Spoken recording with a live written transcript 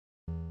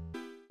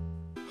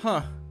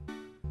Huh.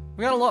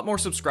 We got a lot more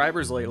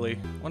subscribers lately.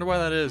 Wonder why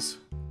that is.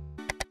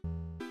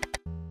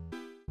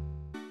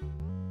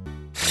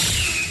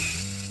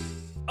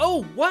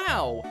 Oh,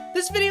 wow!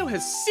 This video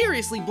has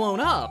seriously blown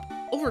up!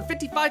 Over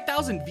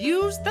 55,000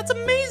 views? That's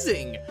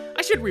amazing!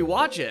 I should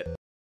rewatch it.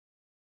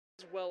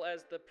 As well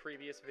as the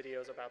previous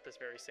videos about this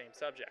very same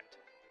subject.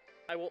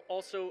 I will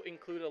also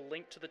include a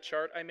link to the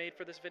chart I made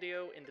for this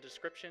video in the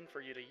description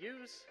for you to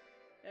use.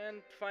 And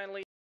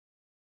finally...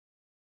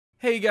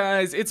 Hey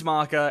guys, it's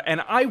Macca,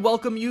 and I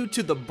welcome you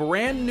to the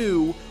brand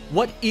new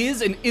What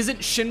Is and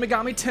Isn't Shin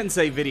Megami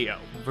Tensei video,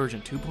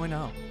 version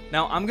 2.0.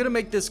 Now, I'm gonna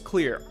make this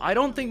clear, I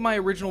don't think my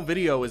original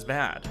video is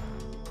bad.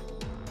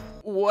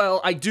 Well,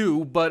 I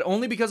do, but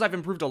only because I've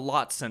improved a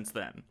lot since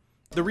then.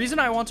 The reason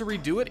I want to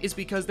redo it is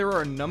because there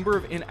are a number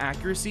of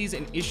inaccuracies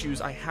and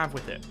issues I have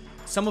with it.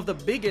 Some of the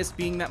biggest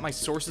being that my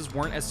sources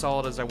weren't as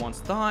solid as I once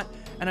thought,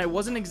 and I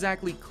wasn't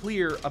exactly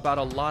clear about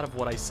a lot of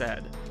what I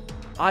said.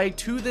 I,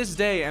 to this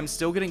day, am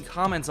still getting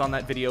comments on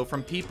that video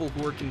from people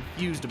who are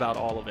confused about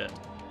all of it.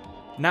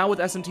 Now with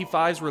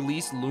SMT5's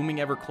release looming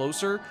ever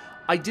closer,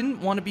 I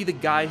didn't want to be the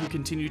guy who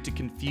continued to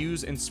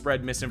confuse and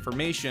spread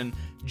misinformation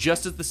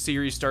just as the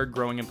series started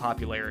growing in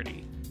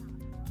popularity.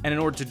 And in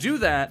order to do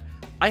that,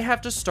 I have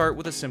to start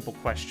with a simple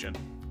question.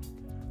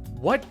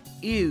 What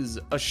is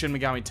a Shin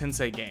Megami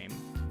Tensei game?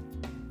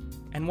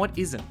 And what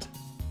isn't?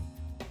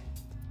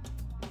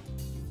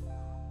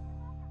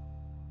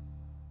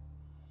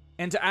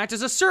 And to act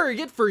as a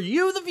surrogate for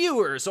you, the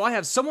viewer, so I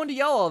have someone to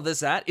yell all of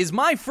this at, is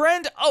my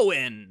friend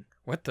Owen.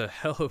 What the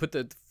hell? What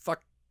the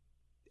fuck?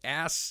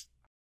 Ass?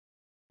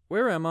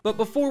 Where am I? But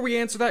before we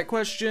answer that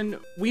question,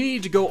 we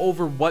need to go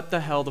over what the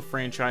hell the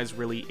franchise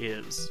really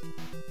is.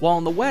 While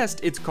in the West,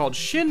 it's called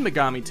Shin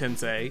Megami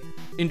Tensei,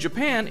 in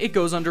Japan, it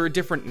goes under a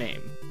different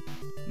name,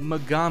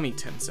 Megami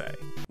Tensei.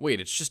 Wait,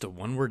 it's just a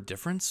one-word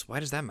difference? Why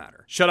does that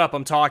matter? Shut up,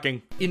 I'm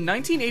talking. In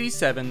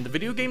 1987, the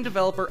video game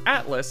developer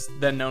Atlus,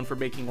 then known for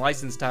making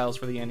license titles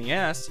for the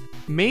NES,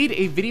 made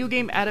a video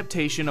game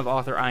adaptation of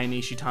author Aya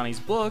Nishitani's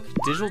book,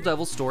 Digital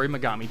Devil Story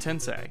Megami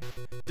Tensei.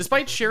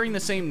 Despite sharing the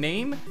same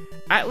name,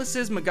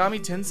 Atlus's Megami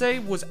Tensei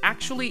was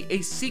actually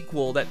a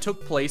sequel that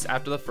took place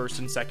after the first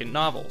and second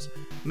novels,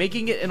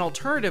 making it an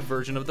alternative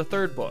version of the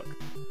third book.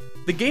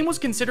 The game was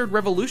considered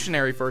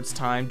revolutionary for its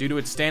time due to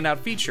its standout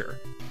feature,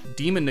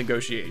 demon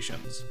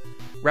negotiations.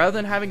 Rather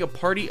than having a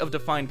party of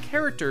defined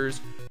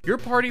characters, your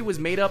party was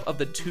made up of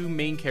the two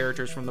main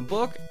characters from the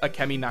book,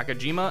 Akemi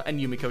Nakajima and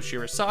Yumiko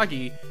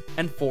Shirasagi,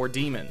 and 4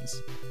 demons.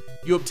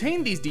 You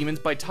obtain these demons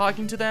by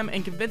talking to them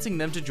and convincing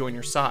them to join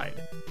your side.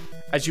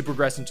 As you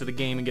progress into the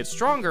game and get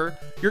stronger,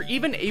 you're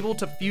even able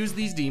to fuse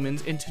these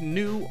demons into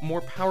new,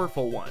 more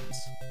powerful ones.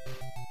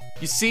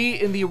 You see,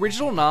 in the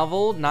original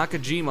novel,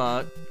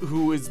 Nakajima,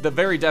 who is the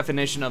very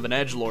definition of an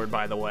edgelord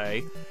by the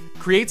way,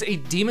 creates a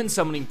demon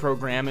summoning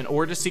program in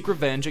order to seek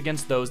revenge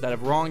against those that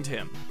have wronged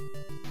him.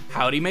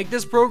 How'd he make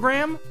this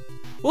program?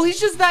 Well, he's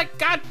just that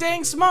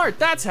goddamn smart,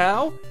 that's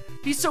how!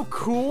 He's so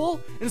cool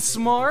and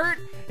smart,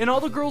 and all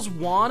the girls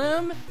want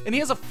him, and he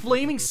has a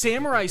flaming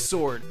samurai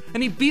sword,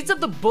 and he beats up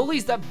the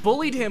bullies that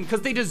bullied him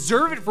because they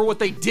deserve it for what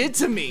they did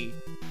to me!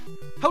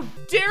 How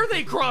dare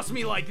they cross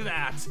me like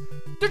that?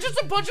 They're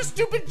just a bunch of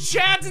stupid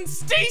Chads and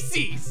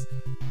Stacys!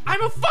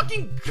 I'm a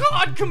fucking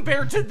god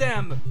compared to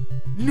them!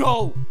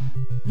 No!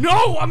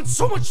 No! I'm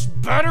so much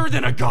better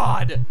than a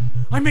god!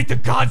 I make the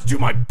gods do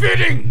my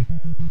bidding!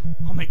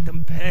 I'll make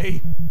them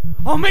pay!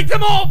 I'll make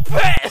them all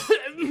pay!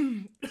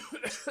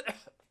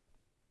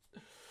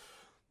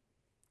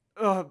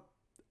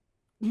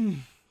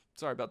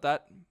 Sorry about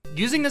that.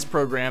 Using this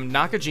program,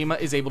 Nakajima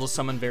is able to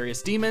summon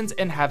various demons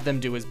and have them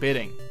do his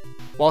bidding.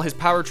 While his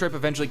power trip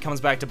eventually comes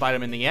back to bite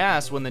him in the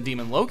ass when the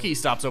demon Loki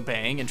stops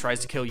obeying and tries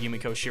to kill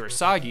Yumiko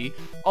Shirasagi,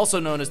 also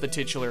known as the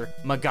titular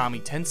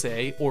Megami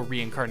Tensei, or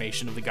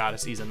reincarnation of the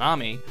goddess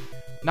Izanami,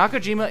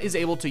 Nakajima is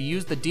able to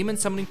use the demon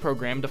summoning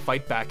program to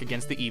fight back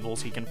against the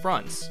evils he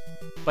confronts.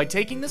 By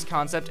taking this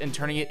concept and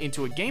turning it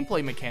into a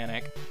gameplay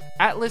mechanic,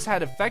 Atlus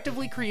had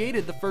effectively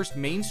created the first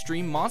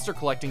mainstream monster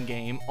collecting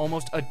game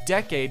almost a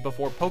decade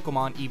before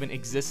Pokemon even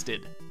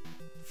existed.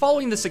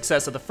 Following the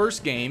success of the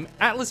first game,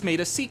 Atlus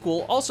made a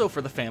sequel also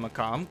for the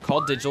Famicom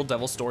called Digital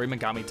Devil Story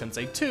Megami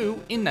Tensei 2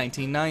 in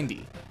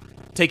 1990.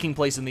 Taking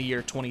place in the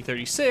year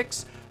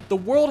 2036, the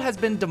world has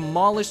been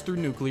demolished through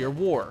nuclear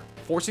war,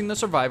 forcing the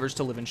survivors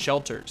to live in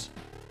shelters.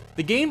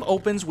 The game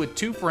opens with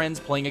 2 friends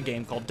playing a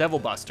game called Devil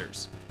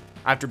Busters.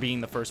 After beating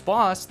the first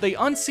boss, they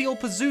unseal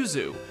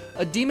Pazuzu,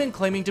 a demon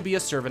claiming to be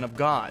a servant of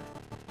God.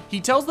 He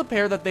tells the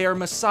pair that they are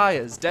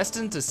messiahs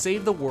destined to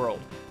save the world,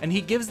 and he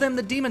gives them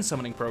the demon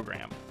summoning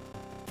program.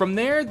 From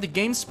there, the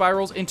game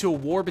spirals into a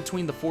war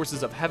between the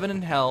forces of heaven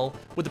and hell,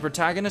 with the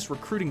protagonist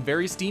recruiting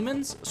various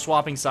demons,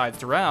 swapping sides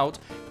throughout,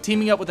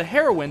 teaming up with a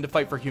heroine to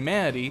fight for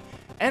humanity,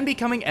 and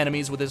becoming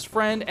enemies with his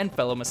friend and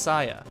fellow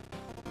messiah.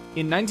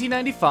 In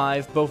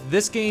 1995, both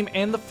this game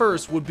and the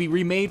first would be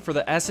remade for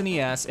the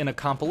SNES in a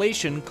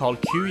compilation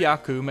called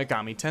Kyuyaku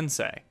Megami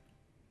Tensei.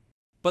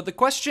 But the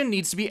question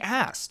needs to be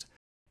asked.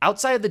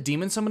 Outside of the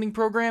demon summoning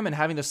program and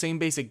having the same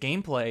basic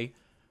gameplay,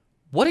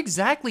 What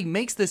exactly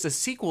makes this a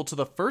sequel to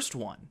the first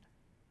one?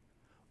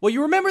 Well,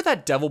 you remember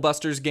that Devil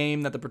Busters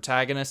game that the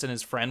protagonist and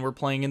his friend were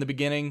playing in the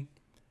beginning?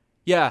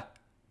 Yeah,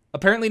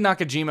 apparently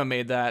Nakajima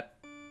made that.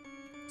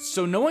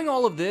 So knowing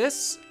all of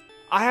this,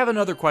 I have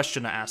another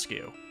question to ask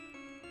you.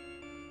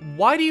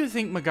 Why do you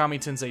think Megami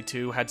Tensei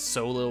 2 had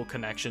so little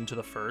connection to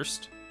the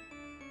first?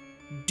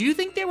 Do you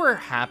think they were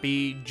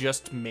happy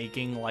just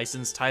making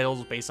licensed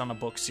titles based on a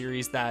book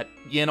series that,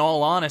 in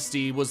all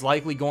honesty, was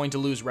likely going to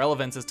lose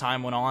relevance as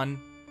time went on?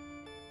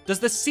 Does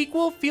the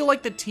sequel feel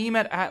like the team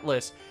at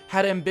Atlus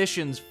had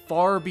ambitions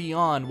far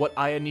beyond what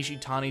Aya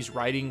Nishitani's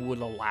writing would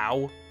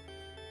allow?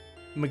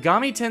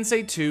 Megami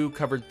Tensei 2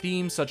 covered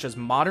themes such as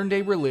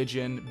modern-day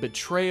religion,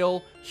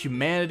 betrayal,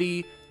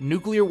 humanity,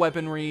 nuclear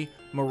weaponry,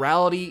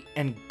 morality,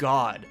 and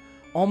God,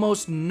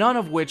 almost none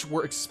of which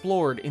were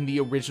explored in the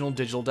original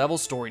Digital Devil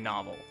story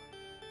novel.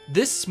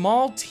 This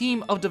small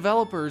team of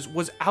developers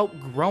was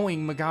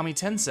outgrowing Megami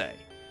Tensei.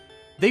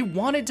 They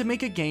wanted to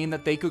make a game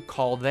that they could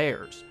call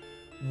theirs,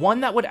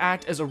 one that would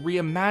act as a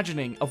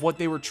reimagining of what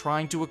they were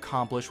trying to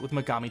accomplish with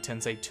Megami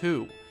Tensei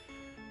 2.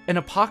 An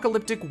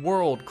apocalyptic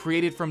world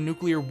created from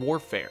nuclear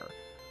warfare,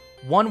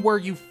 one where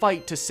you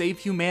fight to save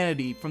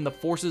humanity from the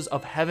forces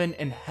of heaven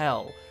and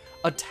hell,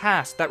 a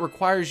task that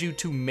requires you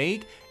to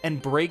make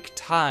and break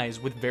ties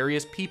with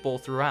various people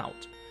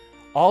throughout.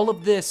 All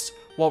of this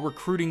while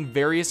recruiting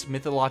various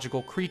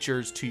mythological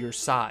creatures to your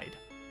side.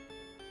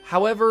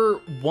 However,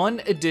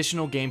 one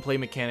additional gameplay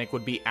mechanic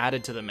would be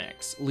added to the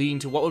mix, leading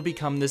to what would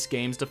become this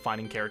game's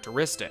defining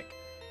characteristic: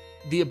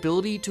 the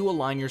ability to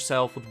align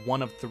yourself with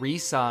one of 3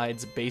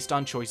 sides based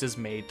on choices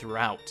made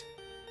throughout.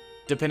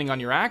 Depending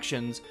on your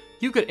actions,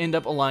 you could end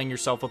up aligning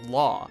yourself with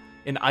law,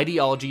 an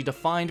ideology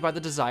defined by the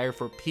desire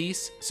for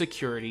peace,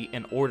 security,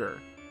 and order.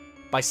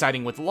 By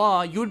siding with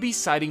law, you would be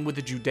siding with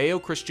the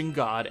Judeo-Christian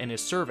God and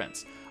his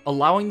servants,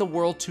 allowing the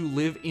world to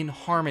live in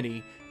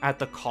harmony at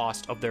the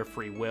cost of their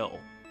free will.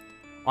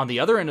 On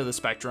the other end of the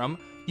spectrum,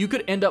 you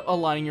could end up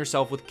aligning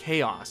yourself with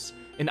chaos,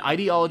 an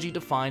ideology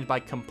defined by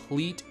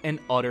complete and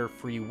utter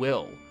free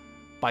will.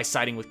 By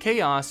siding with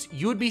chaos,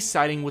 you would be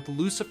siding with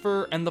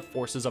Lucifer and the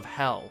forces of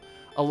hell,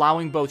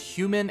 allowing both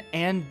human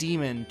and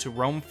demon to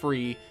roam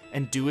free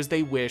and do as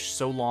they wish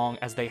so long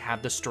as they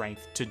have the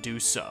strength to do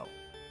so.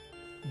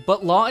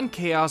 But law and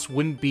chaos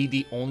wouldn't be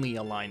the only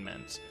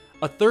alignments.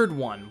 A third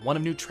one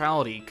of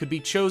neutrality, could be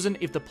chosen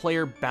if the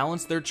player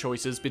balanced their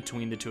choices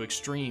between the 2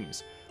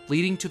 extremes,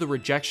 leading to the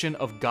rejection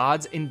of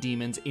gods and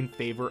demons in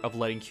favor of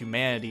letting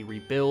humanity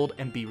rebuild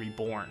and be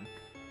reborn.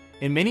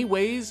 In many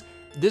ways,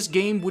 this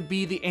game would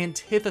be the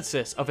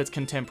antithesis of its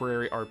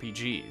contemporary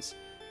RPGs.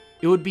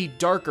 It would be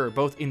darker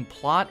both in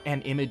plot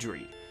and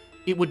imagery.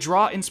 It would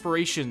draw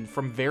inspiration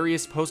from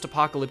various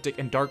post-apocalyptic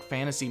and dark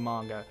fantasy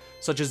manga,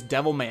 such as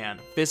Devilman,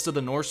 Fist of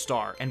the North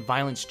Star, and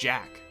Violence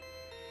Jack.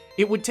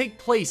 It would take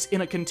place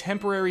in a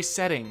contemporary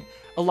setting,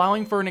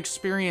 allowing for an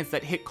experience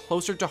that hit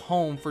closer to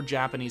home for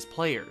Japanese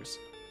players.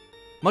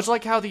 Much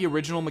like how the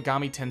original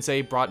Megami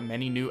Tensei brought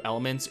many new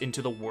elements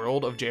into the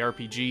world of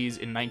JRPGs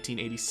in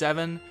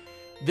 1987,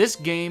 this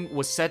game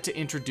was set to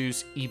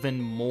introduce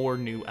even more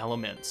new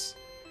elements.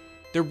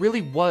 There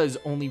really was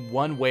only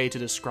one way to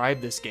describe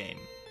this game: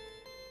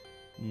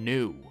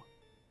 new.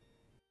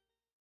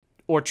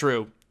 Or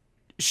true.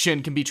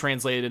 Shin can be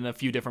translated in a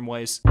few different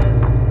ways.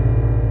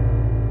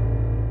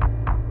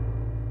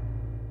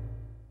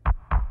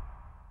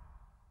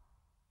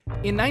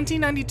 In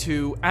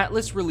 1992,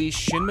 Atlus released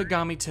Shin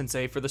Megami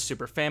Tensei for the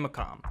Super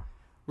Famicom.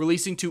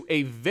 Releasing to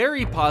a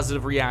very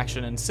positive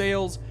reaction in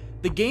sales,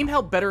 the game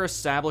helped better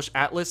establish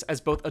Atlus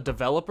as both a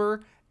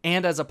developer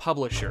and as a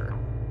publisher.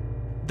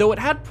 Though it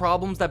had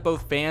problems that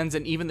both fans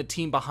and even the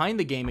team behind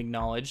the game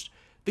acknowledged,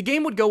 the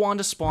game would go on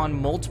to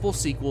spawn multiple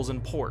sequels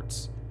and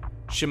ports.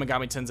 Shin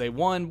Megami Tensei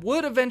 1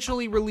 would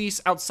eventually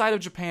release outside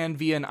of Japan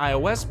via an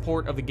iOS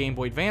port of the Game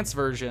Boy Advance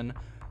version,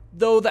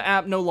 though the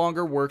app no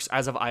longer works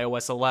as of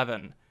iOS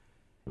 11.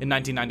 In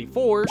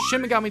 1994,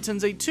 Shin Megami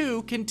Tensei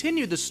 2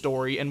 continued the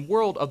story and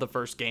world of the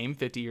first game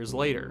 50 years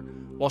later,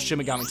 while Shin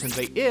Megami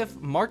Tensei IF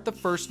marked the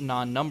first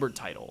non-numbered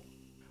title.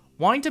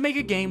 Wanting to make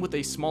a game with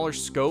a smaller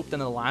scope than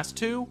the last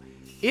 2,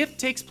 IF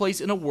takes place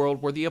in a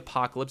world where the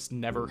apocalypse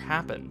never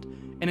happened,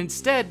 and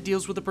instead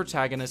deals with the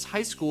protagonist's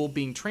high school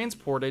being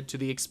transported to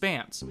the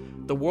Expanse,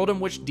 the world in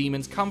which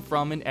demons come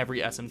from in every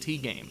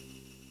SMT game.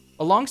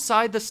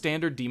 Alongside the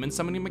standard demon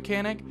summoning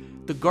mechanic,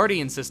 the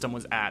Guardian system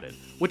was added,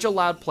 which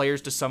allowed players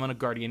to summon a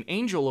guardian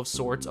angel of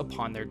sorts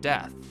upon their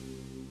death.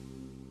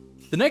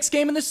 The next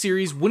game in the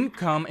series wouldn't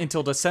come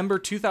until December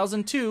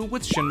 2002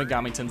 with Shin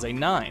Megami Tensei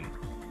 9.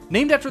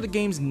 Named after the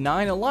game's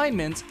 9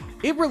 alignments,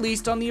 it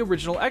released on the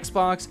original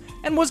Xbox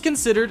and was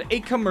considered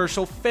a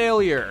commercial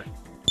failure.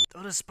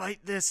 Though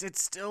despite this, it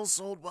still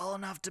sold well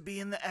enough to be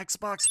in the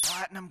Xbox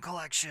Platinum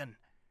Collection.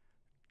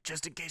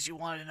 Just in case you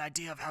wanted an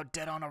idea of how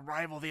dead on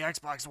arrival the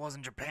Xbox was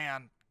in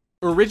Japan.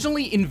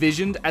 Originally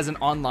envisioned as an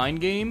online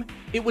game,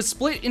 it was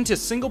split into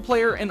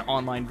single-player and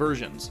online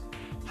versions.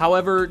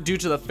 However, due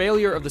to the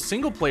failure of the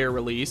single-player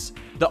release,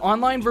 the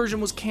online version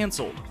was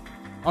cancelled.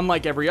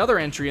 Unlike every other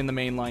entry in the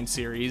mainline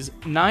series,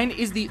 9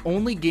 is the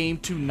only game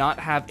to not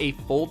have a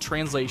full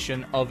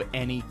translation of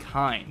any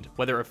kind,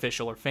 whether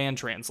official or fan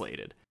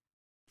translated.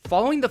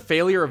 Following the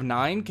failure of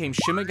 9 came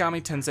Shin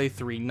Megami Tensei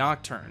 3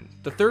 Nocturne,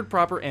 the third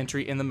proper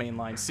entry in the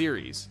mainline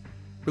series.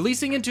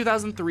 Releasing in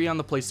 2003 on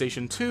the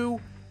PlayStation 2,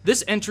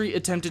 this entry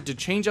attempted to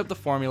change up the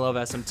formula of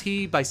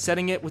SMT by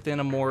setting it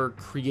within a more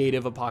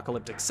creative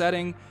apocalyptic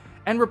setting,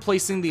 and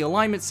replacing the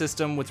alignment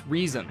system with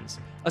reasons,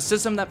 a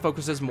system that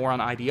focuses more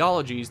on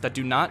ideologies that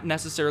do not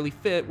necessarily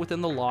fit within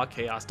the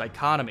law-chaos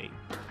dichotomy.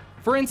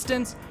 For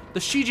instance, the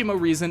Shijima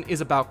reason is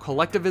about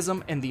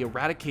collectivism and the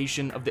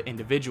eradication of the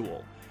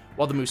individual,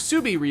 while the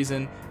Musubi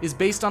reason is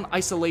based on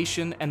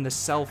isolation and the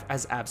self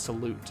as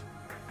absolute.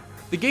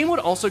 The game would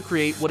also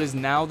create what is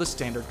now the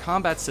standard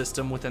combat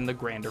system within the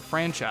grander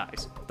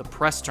franchise, the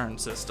press turn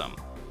system.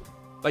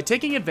 By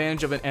taking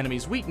advantage of an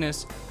enemy's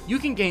weakness, you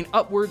can gain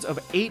upwards of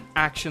 8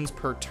 actions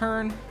per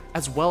turn,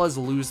 as well as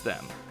lose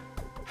them.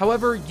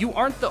 However, you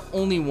aren't the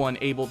only one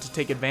able to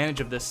take advantage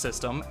of this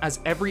system, as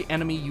every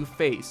enemy you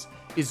face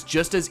is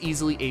just as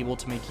easily able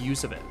to make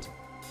use of it.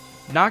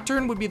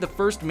 Nocturne would be the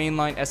first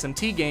mainline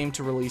SMT game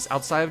to release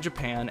outside of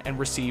Japan and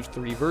received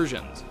 3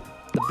 versions.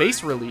 The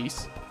base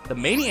release, the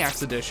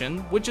Maniacs Edition,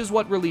 which is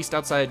what released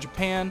outside of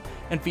Japan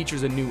and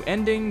features a new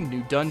ending,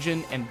 new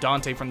dungeon, and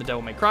Dante from the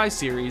Devil May Cry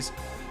series,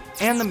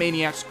 and the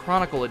Maniacs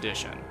Chronicle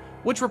Edition,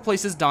 which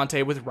replaces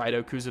Dante with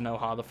Raito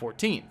Kuzunoha the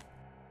 14th.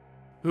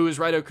 Who is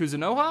Raito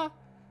Kuzunoha?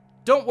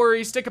 Don't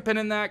worry, stick a pin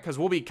in that, because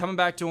we'll be coming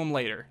back to him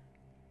later.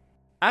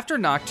 After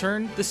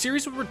Nocturne, the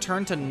series would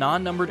return to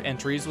non-numbered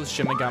entries with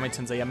Shin Megami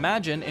Tensei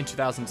Imagine in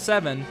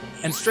 2007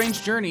 and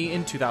Strange Journey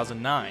in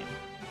 2009.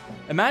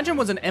 Imagine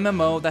was an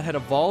MMO that had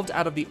evolved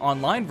out of the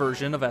online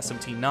version of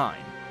SMT9.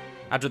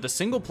 After the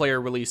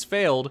single-player release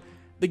failed,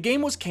 the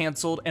game was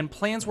cancelled and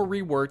plans were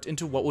reworked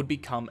into what would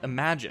become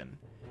Imagine.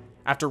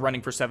 After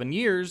running for 7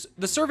 years,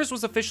 the service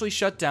was officially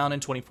shut down in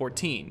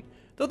 2014,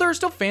 though there are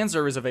still fan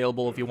servers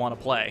available if you want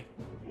to play.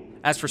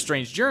 As for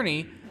Strange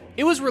Journey,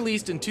 it was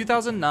released in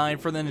 2009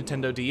 for the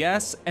Nintendo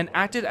DS and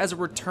acted as a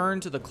return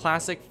to the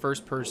classic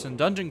first-person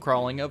dungeon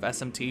crawling of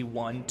SMT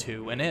 1,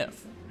 2, and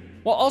IF,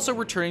 while also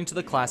returning to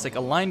the classic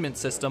alignment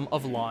system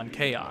of Law and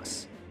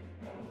Chaos.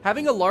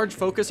 Having a large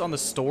focus on the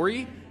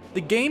story, the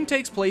game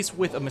takes place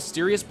with a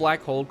mysterious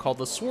black hole called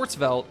the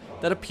Schwarzwelt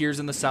that appears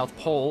in the South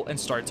Pole and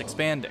starts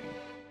expanding.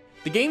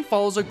 The game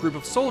follows a group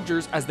of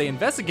soldiers as they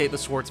investigate the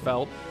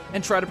Schwarzwelt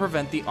and try to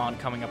prevent the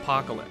oncoming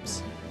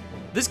apocalypse.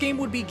 This game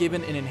would be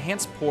given an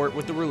enhanced port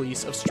with the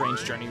release of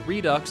Strange Journey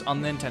Redux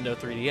on the Nintendo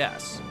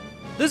 3DS.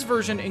 This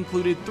version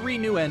included 3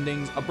 new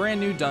endings, a brand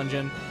new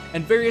dungeon,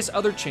 and various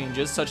other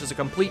changes such as a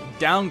complete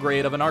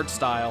downgrade of an art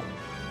style.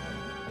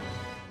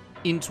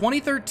 In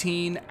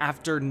 2013,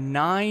 after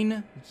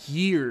 9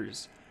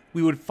 years,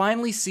 we would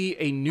finally see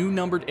a new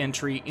numbered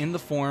entry in the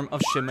form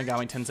of Shin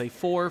Megami Tensei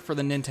 4 for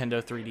the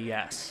Nintendo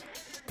 3DS.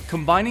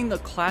 Combining the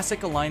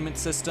classic alignment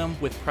system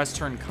with press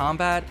turn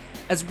combat,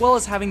 as well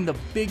as having the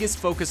biggest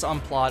focus on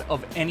plot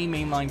of any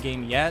mainline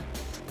game yet,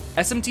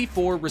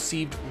 SMT4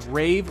 received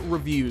rave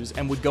reviews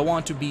and would go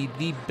on to be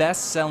the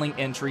best-selling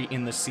entry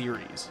in the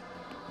series.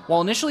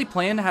 While initially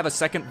planned to have a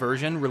second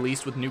version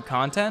released with new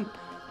content,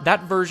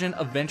 that version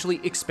eventually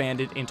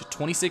expanded into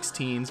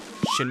 2016's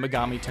Shin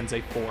Megami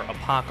Tensei 4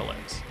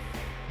 Apocalypse.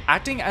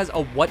 Acting as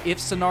a what-if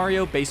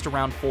scenario based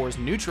around 4's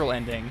neutral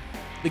ending,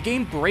 the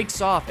game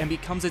breaks off and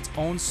becomes its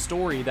own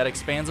story that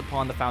expands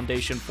upon the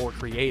foundation 4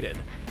 created.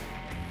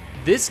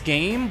 This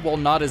game, while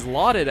not as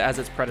lauded as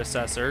its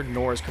predecessor,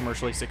 nor as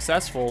commercially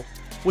successful,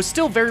 was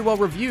still very well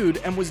reviewed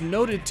and was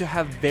noted to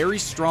have very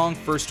strong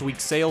first-week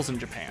sales in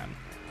Japan.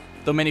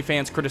 Though many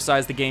fans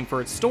criticized the game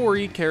for its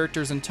story,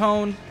 characters, and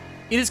tone,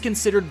 it is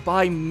considered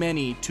by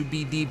many to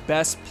be the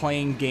best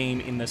playing game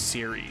in the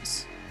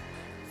series.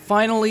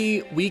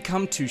 Finally, we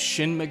come to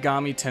Shin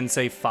Megami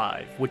Tensei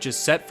 5, which is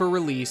set for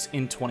release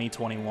in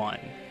 2021.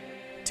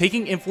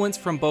 Taking influence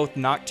from both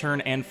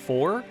Nocturne and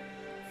 4,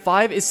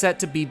 5 is set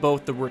to be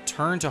both the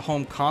return to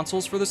home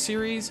consoles for the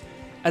series,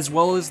 as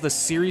well as the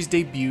series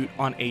debut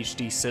on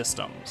HD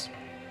systems.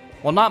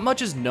 While not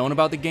much is known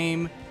about the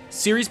game,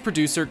 series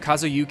producer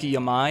Kazuyuki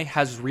Yamai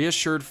has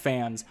reassured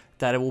fans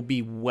that it will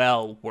be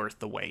well worth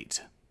the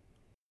wait.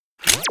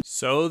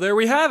 So there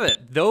we have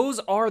it. Those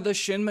are the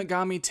Shin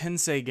Megami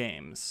Tensei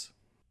games.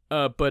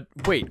 But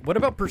wait, what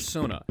about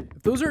Persona?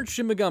 If those aren't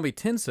Shin Megami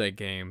Tensei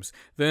games,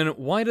 then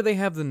why do they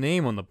have the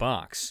name on the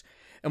box?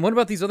 And what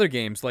about these other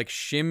games like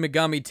Shin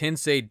Megami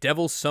Tensei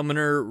Devil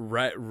Summoner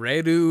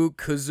Redu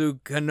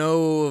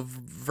Kuzukano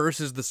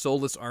versus the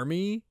Soulless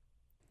Army?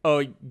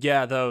 Oh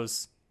yeah,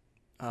 those.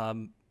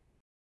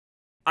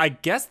 I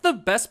guess the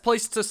best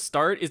place to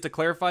start is to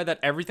clarify that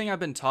everything I've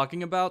been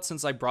talking about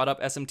since I brought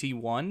up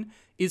SMT1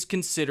 is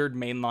considered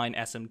mainline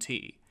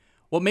SMT.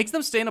 What makes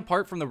them stand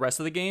apart from the rest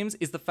of the games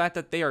is the fact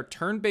that they are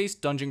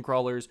turn-based dungeon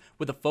crawlers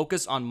with a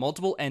focus on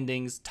multiple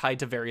endings tied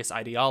to various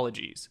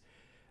ideologies.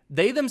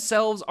 They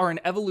themselves are an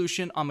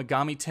evolution on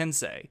Megami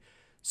Tensei,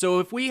 so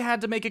if we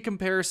had to make a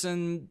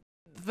comparison,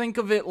 think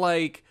of it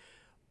like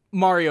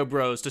Mario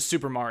Bros. To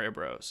Super Mario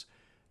Bros.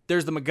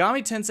 There's the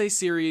Megami Tensei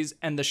series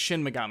and the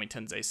Shin Megami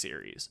Tensei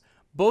series,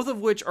 both of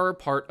which are a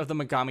part of the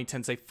Megami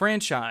Tensei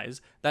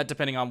franchise that,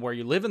 depending on where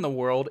you live in the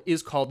world,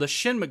 is called the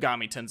Shin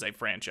Megami Tensei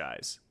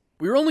franchise.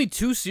 We're only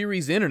 2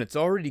 series in and it's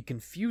already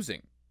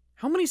confusing.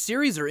 How many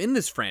series are in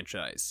this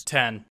franchise?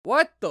 10.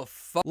 What the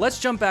fuck? Let's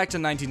jump back to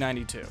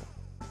 1992.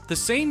 The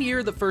same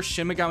year the first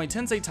Shin Megami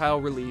Tensei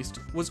title released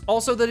was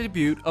also the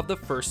debut of the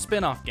first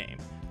spin-off game,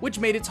 which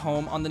made its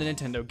home on the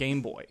Nintendo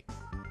Game Boy.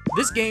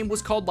 This game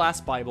was called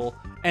Last Bible,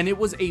 and it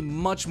was a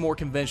much more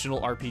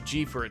conventional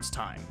RPG for its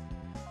time.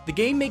 The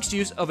game makes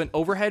use of an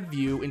overhead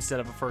view instead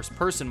of a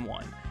first-person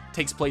one,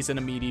 takes place in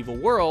a medieval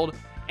world,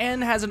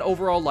 and has an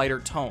overall lighter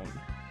tone.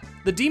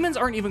 The demons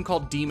aren't even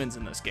called demons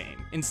in this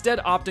game, instead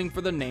opting for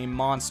the name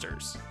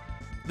monsters.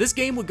 This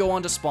game would go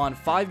on to spawn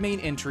 5 main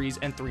entries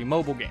and 3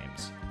 mobile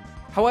games.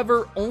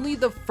 However, only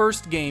the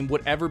first game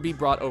would ever be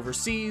brought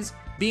overseas,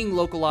 being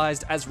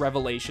localized as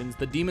Revelations: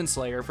 The Demon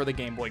Slayer for the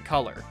Game Boy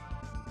Color.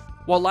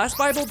 While Last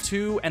Bible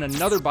 2 and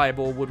Another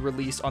Bible would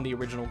release on the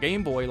original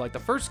Game Boy like the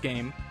first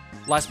game,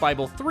 Last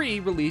Bible 3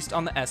 released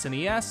on the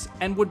SNES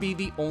and would be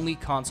the only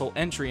console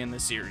entry in the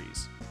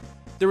series.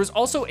 There was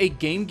also a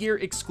Game Gear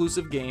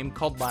exclusive game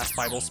called Last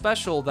Bible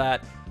Special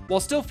that, while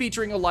still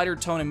featuring a lighter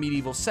tone and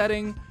medieval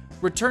setting,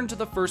 returned to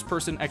the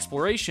first-person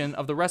exploration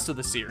of the rest of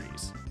the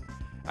series.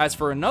 As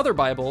for Another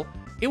Bible,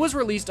 it was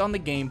released on the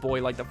Game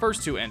Boy like the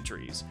first 2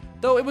 entries,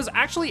 though it was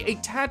actually a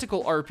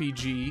tactical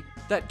RPG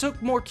that took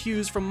more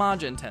cues from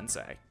Majin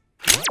Tensei.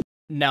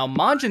 Now,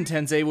 Majin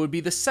Tensei would be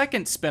the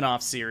second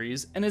spin-off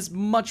series and is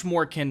much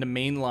more akin to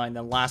mainline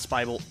than Last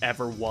Bible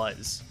ever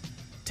was.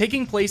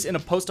 Taking place in a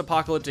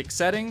post-apocalyptic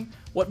setting,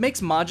 what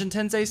makes Majin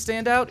Tensei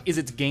stand out is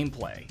its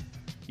gameplay.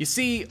 You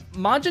see,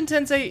 Majin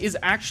Tensei is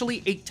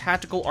actually a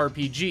tactical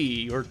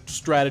RPG, or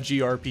strategy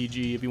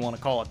RPG if you want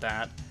to call it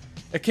that,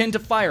 akin to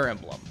Fire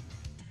Emblem.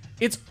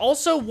 It's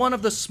also one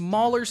of the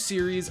smaller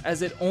series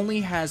as it only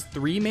has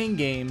 3 main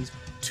games,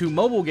 2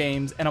 mobile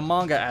games, and a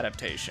manga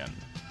adaptation.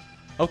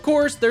 Of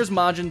course, there's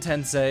Majin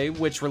Tensei,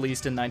 which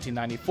released in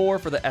 1994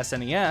 for the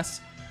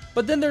SNES,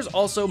 but then there's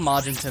also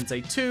Majin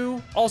Tensei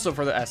 2, also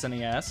for the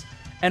SNES,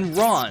 and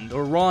Ronde,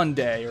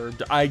 or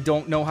I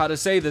don't know how to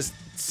say this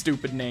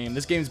stupid name,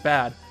 this game's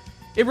bad.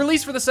 It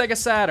released for the Sega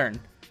Saturn.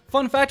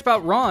 Fun fact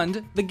about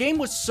Ronde, the game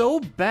was so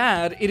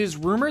bad, it is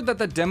rumored that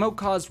the demo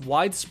caused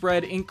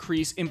widespread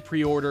increase in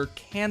pre-order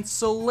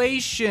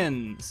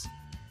cancellations.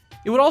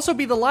 It would also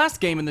be the last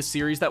game in the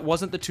series that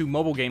wasn't the 2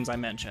 mobile games I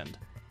mentioned.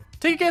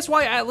 Take a guess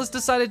why Atlus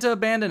decided to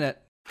abandon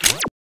it.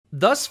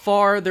 Thus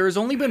far, there has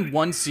only been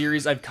 1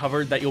 series I've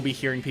covered that you'll be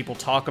hearing people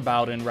talk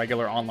about in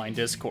regular online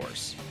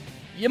discourse.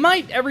 You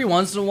might every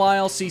once in a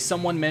while see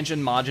someone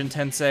mention Majin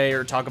Tensei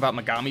or talk about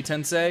Megami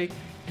Tensei,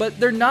 but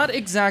they're not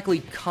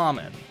exactly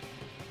common.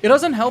 It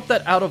doesn't help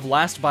that out of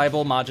Last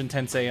Bible, Majin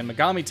Tensei, and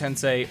Megami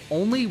Tensei,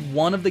 only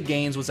one of the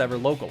games was ever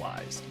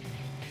localized.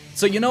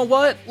 So you know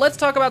what? Let's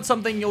talk about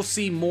something you'll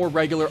see more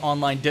regular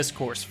online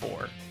discourse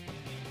for.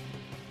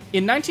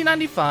 In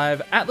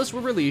 1995, Atlus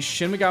would release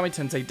Shin Megami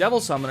Tensei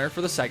Devil Summoner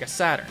for the Sega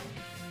Saturn.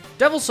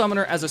 Devil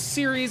Summoner as a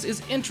series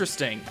is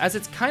interesting, as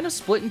it's kind of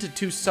split into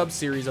 2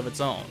 sub-series of its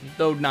own,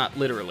 though not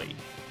literally.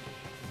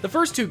 The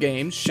first 2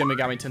 games, Shin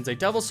Megami Tensei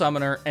Devil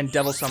Summoner and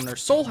Devil Summoner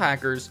Soul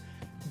Hackers,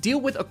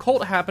 deal with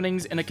occult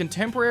happenings in a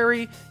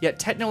contemporary yet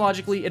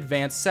technologically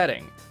advanced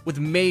setting, with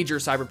major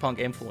cyberpunk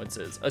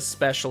influences,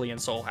 especially in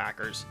Soul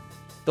Hackers.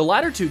 The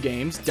latter 2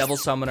 games, Devil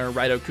Summoner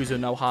Raito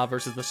Kuzunoha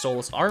vs. the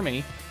Soulless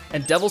Army,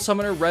 and Devil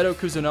Summoner Raito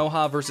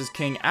Kuzunoha vs.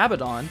 King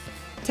Abaddon,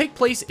 take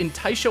place in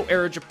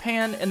Taisho-era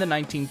Japan in the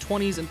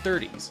 1920s and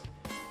 30s.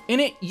 In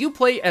it, you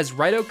play as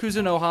Raito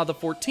Kuzunoha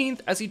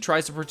XIV as he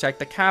tries to protect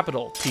the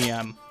capital,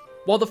 TM.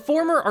 While the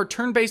former are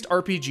turn-based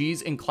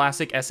RPGs in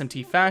classic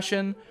SMT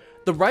fashion,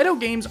 the Raito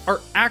games are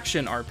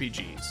action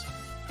RPGs.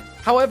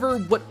 However,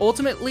 what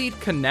ultimately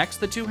connects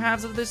the 2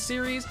 halves of this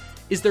series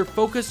is their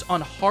focus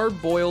on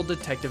hard-boiled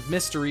detective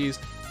mysteries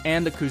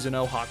and the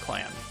Kuzunoha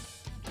clan.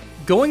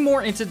 Going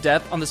more into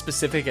depth on the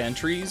specific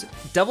entries,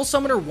 Devil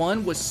Summoner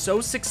 1 was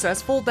so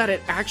successful that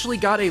it actually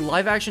got a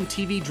live-action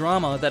TV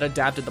drama that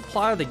adapted the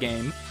plot of the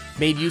game,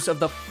 made use of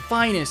the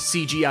finest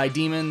CGI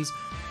demons,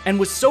 and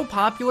was so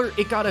popular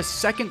it got a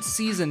 2nd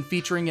season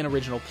featuring an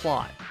original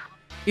plot.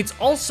 It's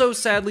also,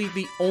 sadly,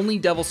 the only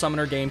Devil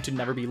Summoner game to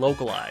never be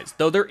localized,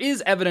 though there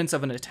is evidence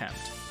of an attempt.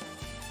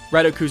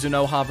 Raito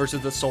Kuzunoha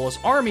vs. the Soulless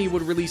Army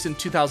would release in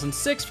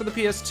 2006 for the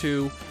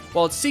PS2,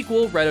 while its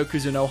sequel, Raito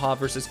Kuzunoha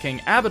vs. King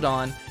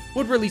Abaddon,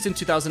 would release in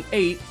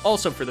 2008,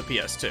 also for the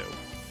PS2.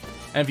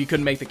 And if you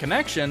couldn't make the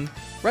connection,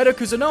 Raito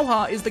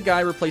Kuzunoha is the guy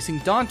replacing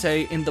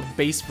Dante in the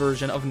base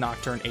version of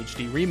Nocturne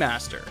HD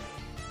Remaster.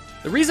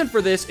 The reason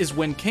for this is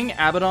when King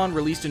Abaddon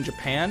released in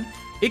Japan,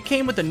 it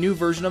came with a new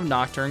version of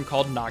Nocturne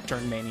called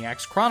Nocturne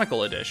Maniacs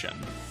Chronicle Edition.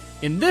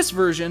 In this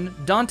version,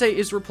 Dante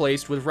is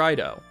replaced with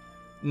Raito.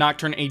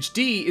 Nocturne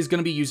HD is going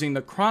to be using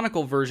the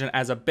Chronicle version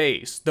as a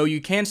base, though you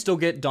can still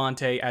get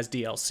Dante as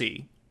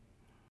DLC.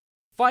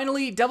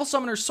 Finally, Devil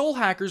Summoner Soul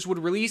Hackers would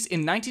release in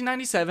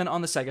 1997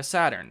 on the Sega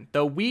Saturn,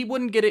 though we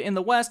wouldn't get it in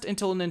the West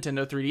until a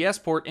Nintendo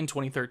 3DS port in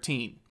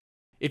 2013.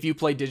 If you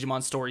play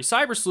Digimon Story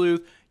Cyber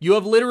Sleuth, you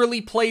have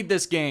literally played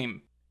this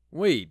game.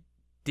 Wait,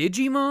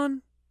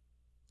 Digimon?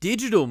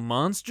 Digital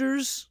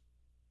monsters?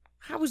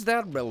 How is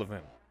that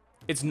relevant?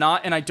 It's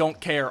not, and I don't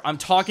care. I'm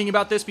talking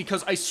about this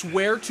because I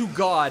swear to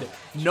God,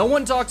 no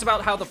one talks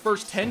about how the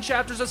first 10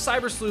 chapters of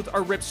Cyber Sleuth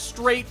are ripped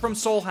straight from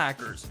Soul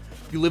Hackers.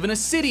 You live in a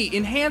city,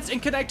 enhanced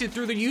and connected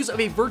through the use of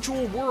a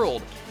virtual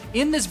world.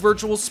 In this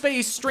virtual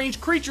space,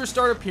 strange creatures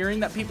start appearing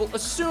that people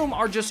assume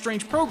are just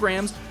strange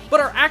programs,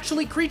 but are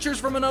actually creatures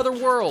from another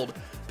world.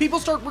 People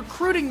start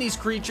recruiting these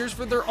creatures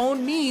for their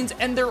own means,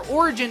 and their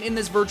origin in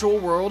this virtual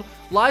world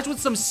lies with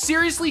some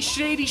seriously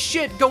shady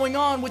shit going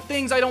on with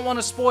things I don't want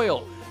to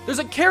spoil. There's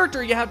a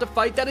character you have to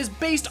fight that is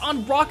based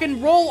on rock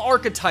and roll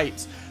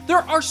archetypes. There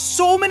are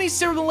so many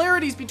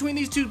similarities between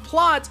these two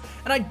plots,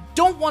 and I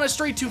don't want to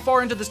stray too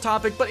far into this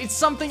topic, but it's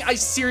something I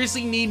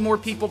seriously need more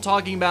people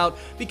talking about,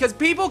 because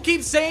people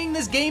keep saying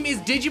this game is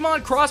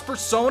Digimon Cross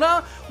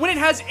Persona when it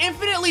has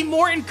infinitely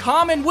more in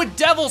common with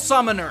Devil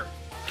Summoner.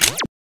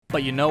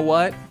 But you know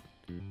what?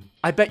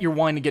 I bet you're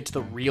wanting to get to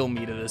the real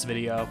meat of this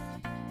video.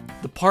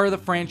 The part of the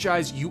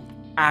franchise you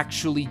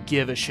actually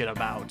give a shit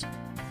about.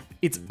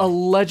 It's a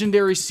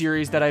legendary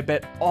series that I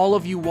bet all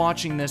of you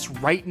watching this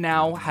right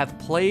now have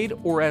played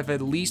or have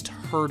at least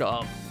heard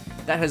of,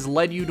 that has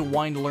led you to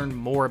wanting to learn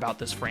more about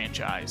this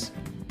franchise.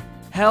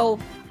 Hell,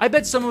 I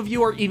bet some of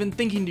you are even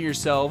thinking to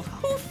yourself,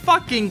 who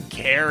fucking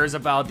cares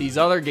about these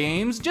other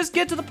games? Just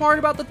get to the part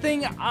about the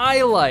thing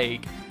I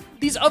like.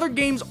 These other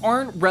games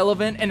aren't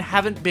relevant and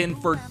haven't been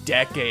for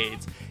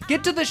decades.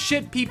 Get to the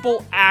shit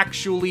people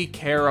actually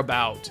care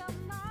about.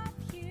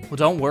 Well,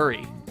 don't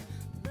worry,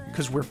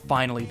 because we're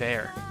finally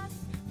there.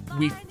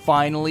 We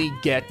finally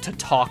get to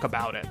talk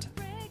about it.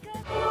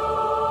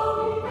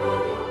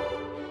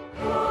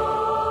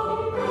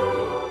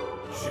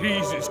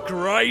 Jesus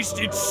Christ,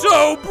 it's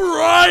so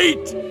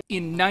bright!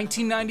 In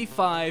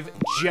 1995,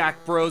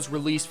 Jack Bros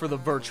released for the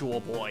Virtual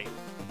Boy.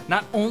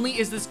 Not only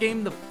is this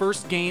game the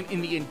first game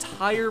in the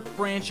entire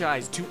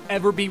franchise to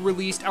ever be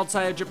released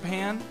outside of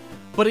Japan,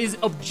 but is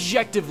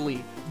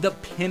objectively the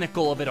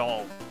pinnacle of it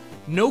all.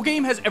 No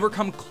game has ever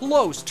come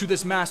close to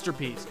this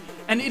masterpiece,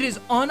 and it is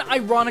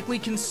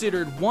unironically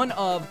considered one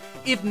of,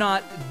 if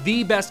not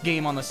the best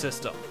game on the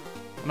system.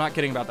 I'm not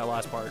kidding about that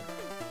last part.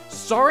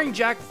 Starring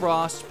Jack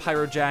Frost,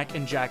 Pyrojack,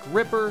 and Jack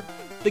Ripper,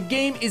 the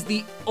game is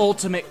the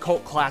ultimate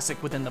cult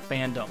classic within the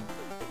fandom.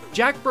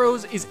 Jack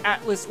Bros is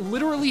Atlus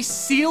literally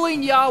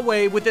sealing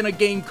Yahweh within a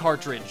game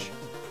cartridge.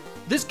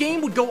 This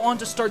game would go on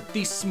to start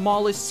the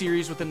smallest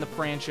series within the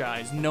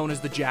franchise, known as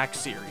the Jack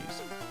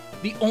series.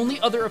 The only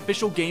other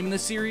official game in the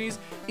series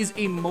is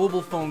a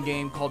mobile phone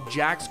game called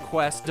Jack's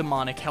Quest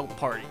Demonic Help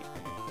Party.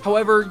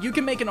 However, you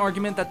can make an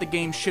argument that the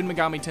game Shin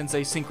Megami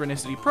Tensei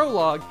Synchronicity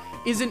Prologue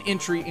is an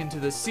entry into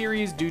the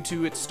series due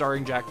to its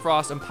starring Jack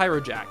Frost and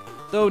Pyrojack,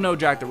 though no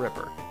Jack the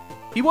Ripper.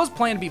 He was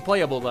planned to be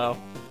playable though.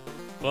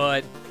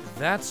 But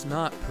that's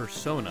not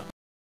Persona.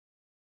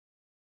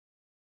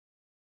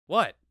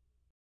 What?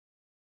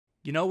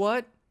 You know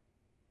what?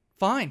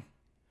 Fine.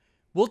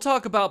 We'll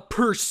talk about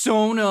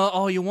Persona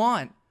all you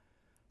want.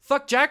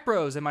 Fuck Jack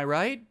Bros, am I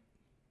right?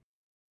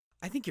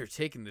 I think you're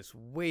taking this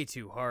way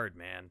too hard,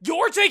 man.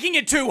 You're taking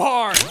it too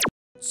hard!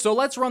 So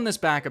let's run this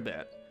back a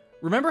bit.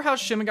 Remember how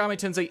Shin Megami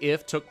Tensei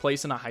If took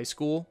place in a high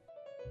school?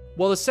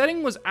 Well, the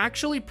setting was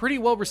actually pretty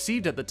well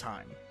received at the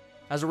time.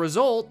 As a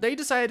result, they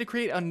decided to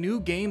create a new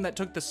game that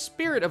took the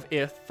spirit of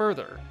If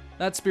further,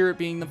 that spirit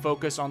being the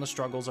focus on the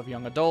struggles of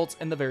young adults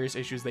and the various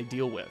issues they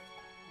deal with.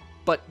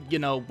 But, you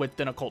know, with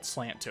an occult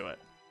slant to it.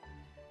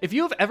 If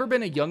you have ever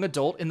been a young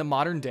adult in the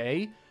modern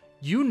day,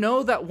 you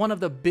know that one of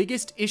the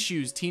biggest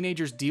issues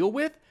teenagers deal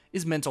with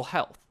is mental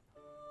health.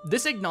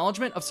 This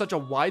acknowledgement of such a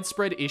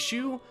widespread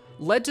issue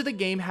led to the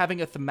game having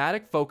a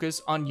thematic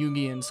focus on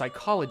Jungian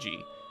psychology.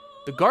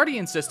 The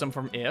Guardian system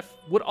from If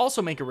would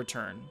also make a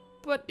return,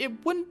 but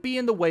it wouldn't be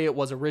in the way it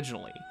was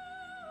originally.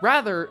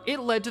 Rather, it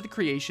led to the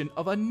creation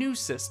of a new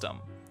system,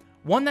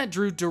 one that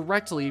drew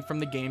directly from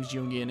the game's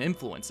Jungian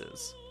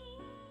influences.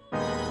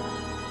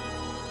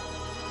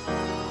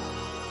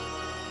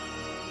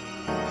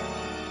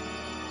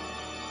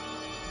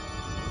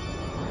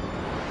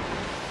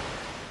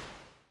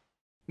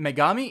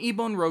 Megami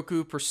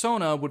Ibon-Roku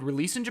Persona would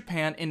release in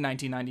Japan in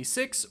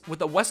 1996, with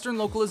a Western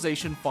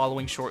localization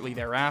following shortly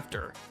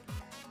thereafter.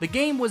 The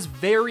game was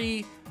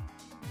very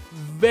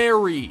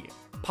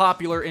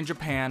popular in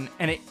Japan,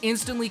 and it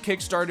instantly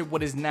kickstarted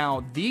what is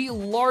now the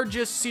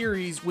largest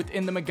series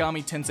within the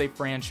Megami Tensei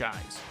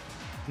franchise.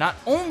 Not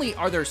only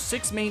are there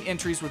 6 main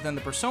entries within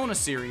the Persona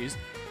series,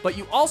 but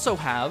you also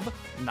have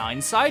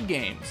 9 side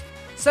games,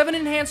 7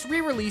 enhanced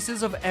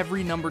re-releases of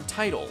every numbered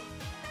title,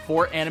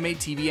 4 anime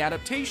TV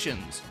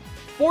adaptations,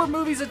 4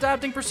 movies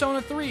adapting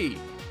Persona 3,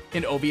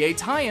 an OVA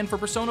tie-in for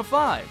Persona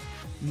 5,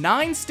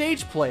 9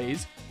 stage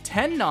plays,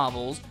 10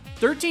 novels,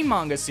 13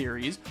 manga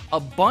series, a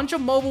bunch of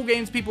mobile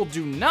games people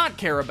do not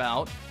care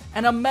about,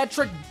 and a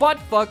metric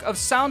buttfuck of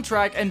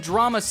soundtrack and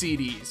drama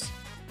CDs.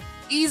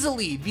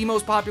 Easily the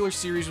most popular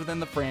series within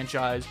the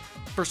franchise,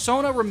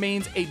 Persona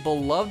remains a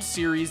beloved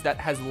series that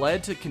has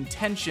led to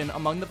contention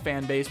among the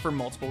fanbase for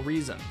multiple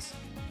reasons.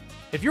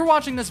 If you're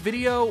watching this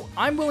video,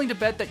 I'm willing to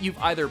bet that you've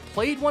either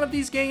played one of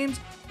these games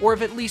or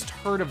have at least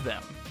heard of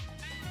them.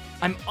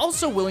 I'm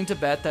also willing to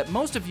bet that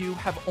most of you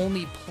have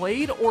only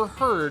played or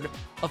heard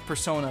of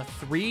Persona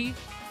 3,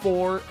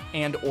 4,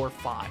 and or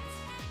 5.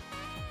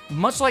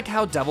 Much like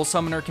how Devil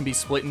Summoner can be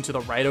split into the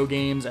Raito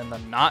games and the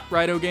not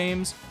Raito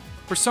games,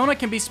 Persona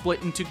can be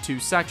split into two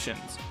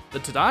sections, the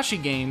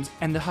Tadashi games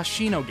and the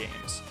Hashino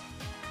games.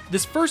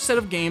 This first set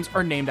of games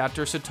are named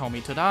after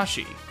Satomi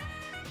Tadashi.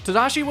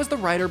 Tadashi was the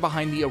writer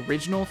behind the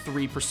original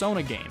 3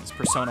 Persona games,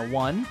 Persona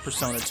 1,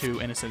 Persona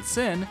 2 Innocent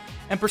Sin,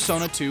 and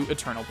Persona 2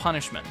 Eternal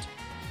Punishment.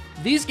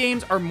 These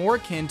games are more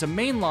akin to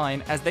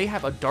mainline as they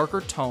have a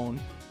darker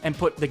tone and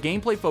put the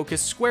gameplay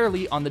focus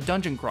squarely on the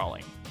dungeon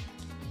crawling.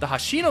 The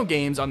Hashino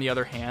games, on the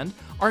other hand,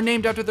 are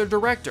named after their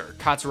director,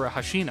 Katsura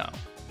Hashino.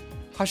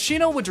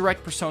 Hashino would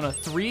direct Persona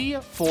 3,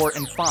 4,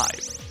 and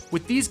 5,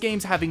 with these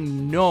games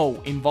having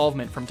no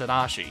involvement from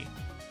Tadashi.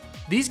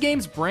 These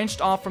games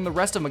branched off from the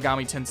rest of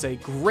Megami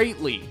Tensei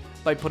greatly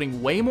by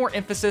putting way more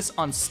emphasis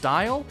on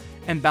style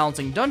and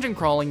balancing dungeon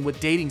crawling with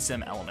dating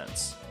sim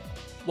elements.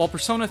 While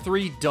Persona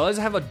 3 does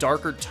have a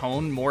darker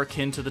tone more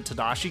akin to the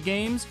Tadashi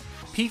games,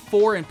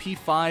 P4 and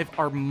P5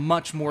 are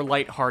much more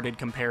lighthearted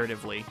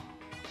comparatively.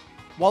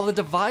 While the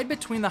divide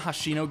between the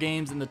Hashino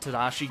games and the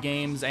Tadashi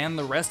games and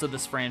the rest of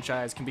this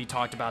franchise can be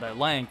talked about at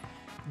length,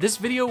 this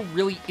video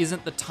really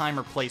isn't the time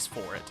or place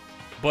for it.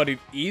 But it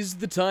is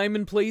the time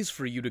and place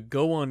for you to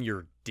go on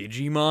your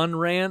Digimon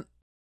rant.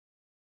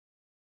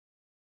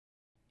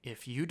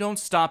 If you don't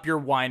stop your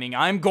whining,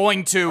 I'm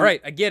going to—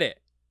 Alright, I get it.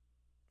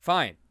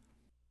 Fine.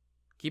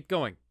 Keep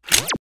going.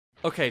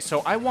 Okay,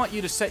 so I want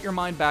you to set your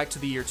mind back to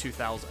the year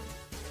 2000.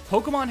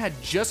 Pokemon had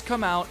just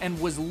come out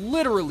and was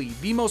literally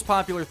the most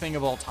popular thing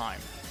of all time.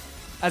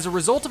 As a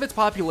result of its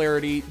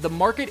popularity, the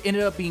market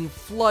ended up being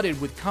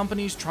flooded with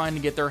companies trying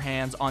to get their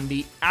hands on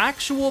the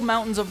actual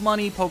mountains of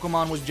money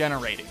Pokemon was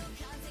generating.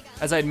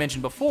 As I had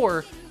mentioned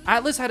before,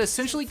 Atlus had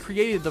essentially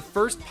created the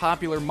first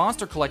popular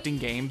monster collecting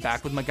game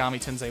back with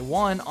Megami Tensei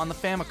 1 on the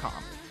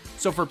Famicom.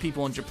 So for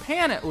people in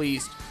Japan at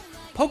least,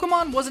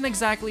 Pokemon wasn't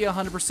exactly a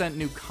 100%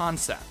 new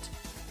concept.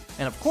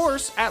 And of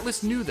course,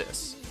 Atlus knew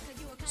this.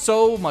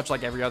 So, much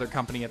like every other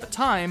company at the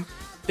time,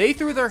 they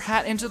threw their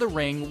hat into the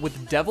ring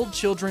with Devil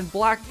Children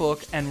Black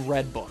Book and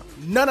Red Book.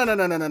 No.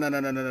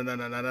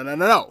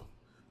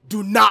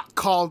 Do not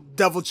call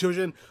Devil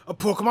Children a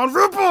Pokemon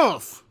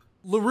ripoff!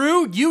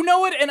 LaRue, you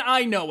know it and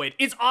I know it.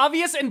 It's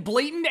obvious and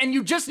blatant and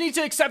you just need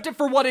to accept it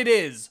for what it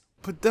is.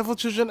 But Devil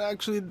Children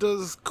actually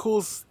does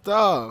cool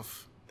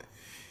stuff.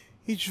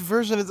 Each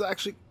version is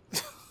actually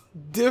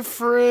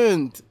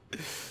different.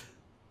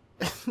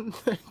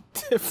 They're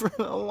different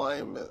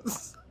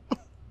alignments.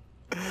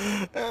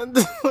 And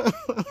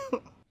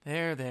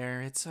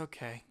There, it's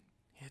okay.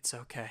 It's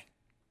okay.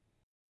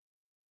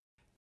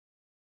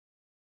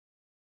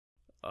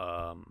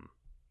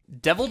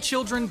 Devil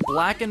Children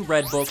Black and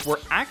Red Book were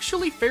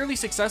actually fairly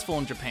successful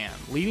in Japan,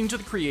 leading to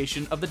the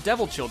creation of the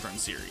Devil Children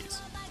series.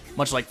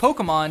 Much like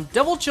Pokemon,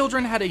 Devil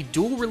Children had a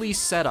dual release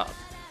setup.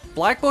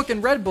 Black Book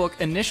and Red Book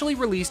initially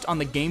released on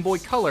the Game Boy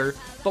Color,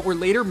 but were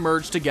later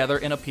merged together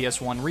in a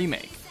PS1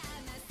 remake.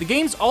 The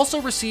games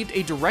also received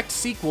a direct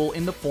sequel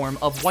in the form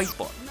of White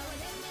Book.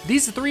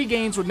 These 3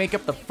 games would make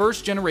up the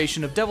first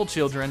generation of Devil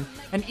Children,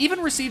 and even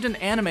received an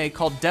anime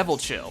called Devil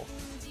Chill.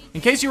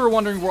 In case you were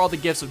wondering where all the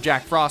gifts of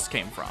Jack Frost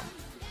came from.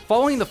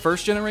 Following the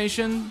first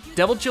generation,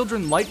 Devil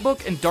Children Light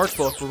Book and Dark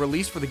Book were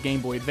released for the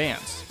Game Boy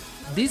Advance.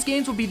 These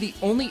games would be the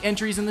only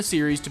entries in the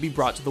series to be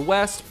brought to the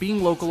West,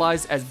 being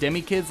localized as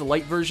Demikid's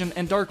Light version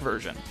and Dark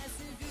version.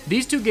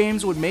 These 2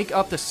 games would make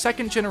up the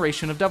second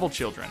generation of Devil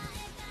Children.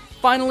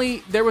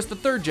 Finally, there was the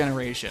third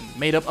generation,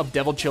 made up of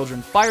Devil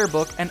Children Fire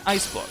Book and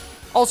Ice Book,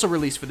 also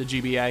released for the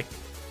GBA.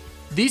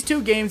 These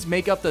 2 games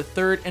make up the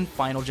third and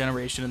final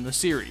generation in the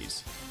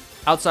series.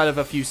 Outside of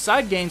a few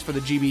side games for the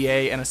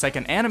GBA and a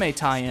second anime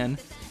tie-in,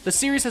 the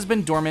series has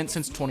been dormant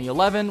since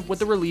 2011 with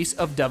the release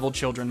of Devil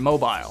Children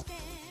Mobile.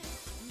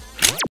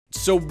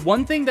 So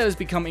one thing that has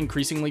become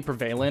increasingly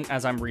prevalent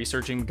as I'm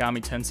researching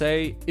Megami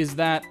Tensei is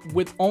that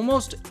with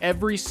almost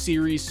every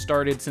series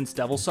started since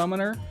Devil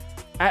Summoner,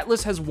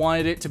 Atlus has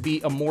wanted it to be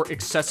a more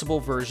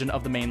accessible version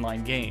of the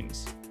mainline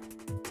games.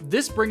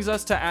 This brings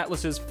us to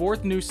Atlus's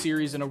 4th new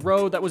series in a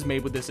row that was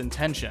made with this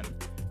intention,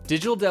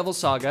 Digital Devil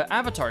Saga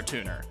Avatar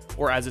Tuner,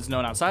 or as it's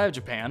known outside of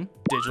Japan,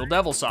 Digital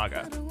Devil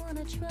Saga.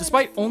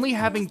 Despite only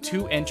having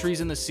 2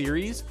 entries in the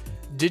series,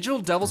 Digital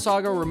Devil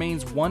Saga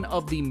remains one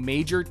of the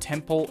major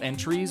tentpole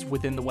entries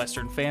within the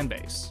Western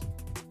fanbase.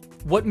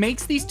 What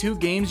makes these 2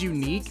 games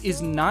unique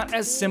is not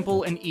as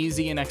simple and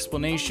easy an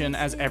explanation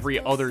as every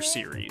other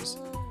series.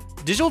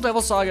 Digital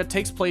Devil Saga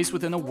takes place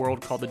within a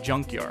world called the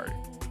Junkyard.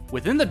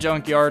 Within the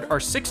Junkyard are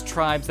 6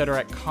 tribes that are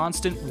at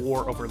constant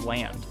war over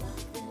land.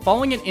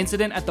 Following an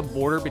incident at the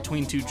border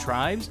between 2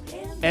 tribes,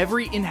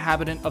 every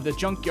inhabitant of the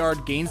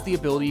Junkyard gains the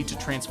ability to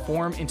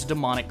transform into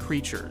demonic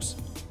creatures.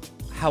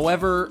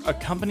 However,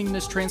 accompanying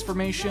this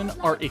transformation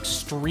are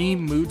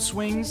extreme mood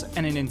swings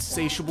and an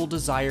insatiable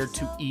desire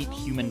to eat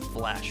human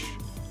flesh.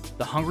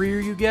 The hungrier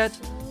you get,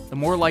 the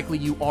more likely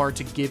you are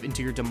to give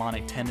into your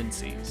demonic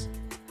tendencies.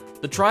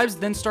 The tribes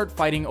then start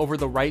fighting over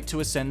the right to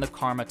ascend the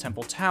Karma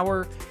Temple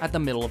Tower at the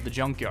middle of the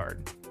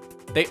junkyard.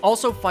 They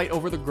also fight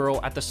over the girl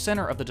at the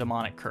center of the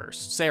demonic curse,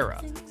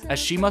 Sarah, as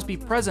she must be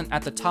present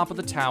at the top of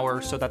the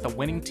tower so that the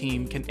winning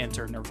team can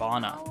enter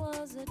Nirvana.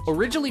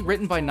 Originally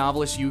written by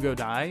novelist Yu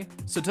Godai,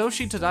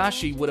 Satoshi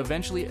Tadashi would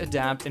eventually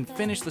adapt and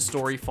finish the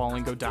story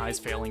following Godai's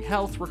failing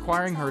health,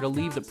 requiring her to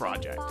leave the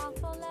project.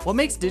 What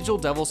makes Digital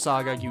Devil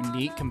Saga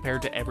unique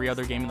compared to every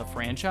other game in the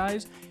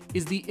franchise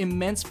is the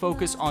immense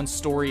focus on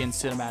story and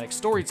cinematic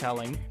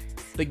storytelling,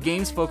 the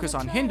game's focus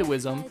on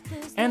Hinduism,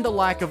 and the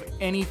lack of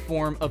any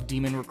form of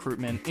demon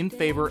recruitment in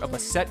favor of a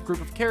set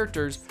group of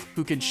characters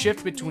who can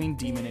shift between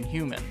demon and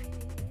human.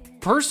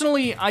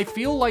 Personally, I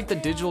feel like the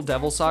Digital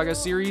Devil Saga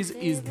series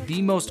is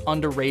the most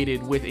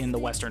underrated within the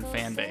Western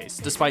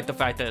fanbase, despite the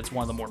fact that it's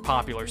one of the more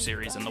popular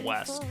series in the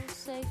West.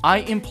 I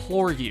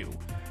implore you,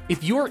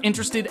 if you're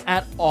interested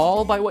at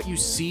all by what you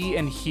see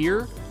and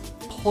hear,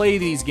 play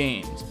these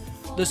games.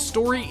 The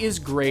story is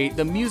great,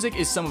 the music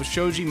is some of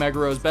Shoji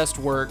Meguro's best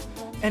work,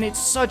 and it's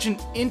such an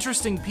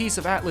interesting piece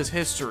of Atlus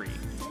history.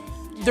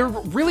 There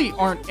really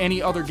aren't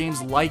any other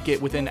games like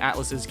it within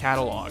Atlus's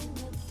catalog.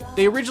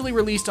 They originally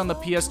released on the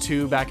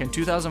PS2 back in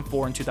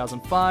 2004 and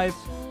 2005,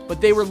 but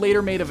they were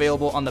later made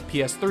available on the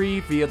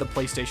PS3 via the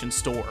PlayStation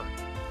Store.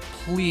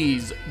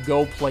 Please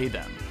go play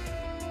them.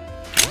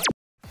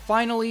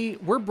 Finally,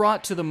 we're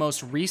brought to the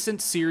most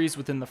recent series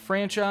within the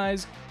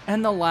franchise,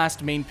 and the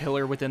last main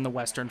pillar within the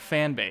Western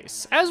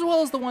fanbase, as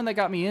well as the one that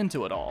got me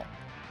into it all: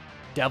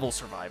 Devil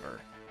Survivor.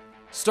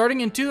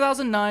 Starting in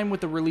 2009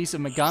 with the release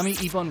of Megami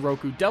Ibon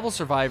Roku Devil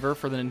Survivor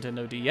for the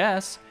Nintendo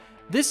DS,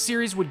 this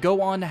series would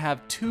go on to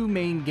have two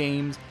main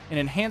games, an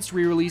enhanced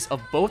re-release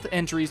of both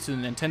entries to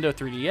the Nintendo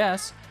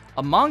 3DS,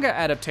 a manga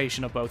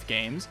adaptation of both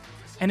games,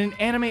 and an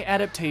anime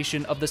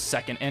adaptation of the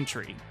second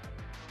entry.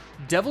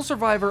 Devil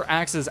Survivor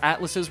acts as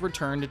Atlus's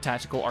return to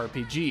tactical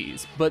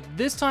RPGs, but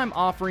this time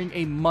offering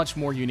a much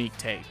more unique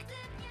take.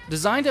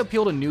 Designed to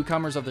appeal to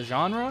newcomers of the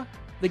genre,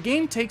 the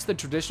game takes the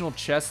traditional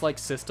chess-like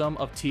system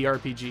of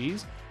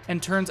TRPGs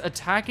and turns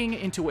attacking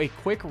into a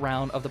quick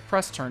round of the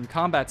press turn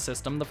combat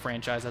system the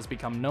franchise has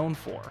become known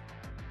for.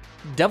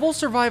 Devil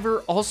Survivor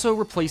also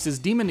replaces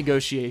demon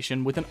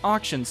negotiation with an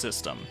auction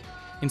system.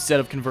 Instead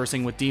of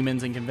conversing with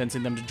demons and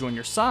convincing them to join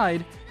your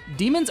side,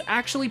 demons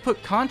actually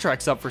put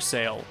contracts up for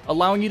sale,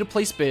 allowing you to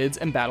place bids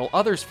and battle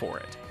others for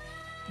it.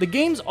 The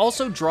games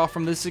also draw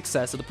from the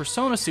success of the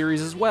Persona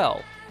series as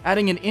well,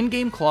 adding an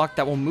in-game clock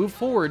that will move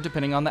forward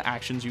depending on the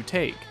actions you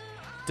take.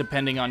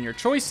 Depending on your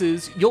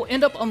choices, you'll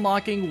end up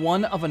unlocking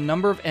one of a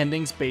number of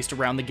endings based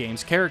around the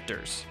game's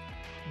characters.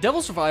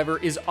 Devil Survivor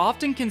is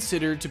often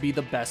considered to be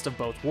the best of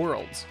both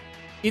worlds.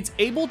 It's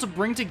able to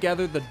bring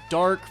together the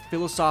dark,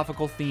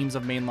 philosophical themes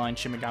of mainline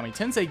Shin Megami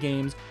Tensei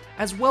games,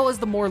 as well as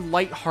the more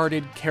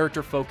light-hearted,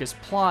 character-focused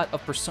plot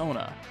of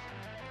Persona.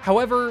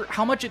 However,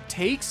 how much it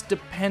takes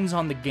depends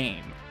on the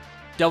game.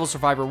 Devil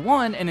Survivor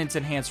 1 and its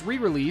enhanced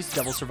re-release,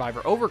 Devil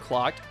Survivor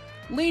Overclocked,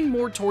 lean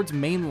more towards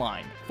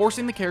mainline,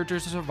 forcing the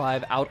characters to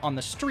survive out on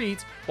the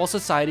streets while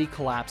society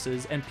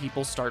collapses and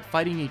people start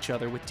fighting each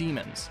other with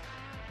demons.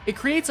 It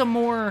creates a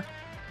more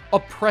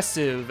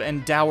oppressive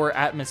and dour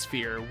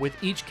atmosphere,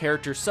 with each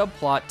character's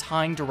subplot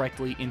tying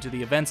directly into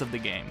the events of the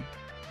game.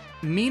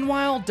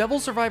 Meanwhile, Devil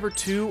Survivor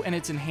 2 and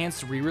its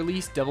enhanced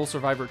re-release, Devil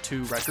Survivor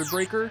 2 Record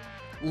Breaker,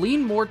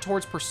 lean more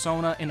towards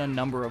Persona in a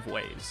number of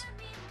ways.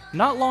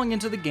 Not long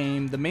into the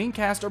game, the main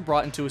cast are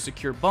brought into a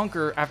secure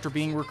bunker after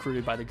being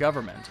recruited by the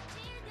government.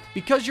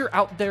 Because you're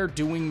out there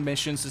doing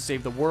missions to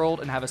save the world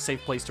and have a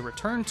safe place to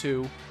return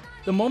to,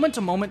 the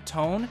moment-to-moment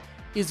tone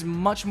is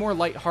much more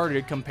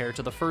lighthearted compared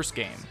to the first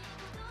game.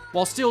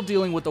 While still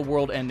dealing with the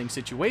world-ending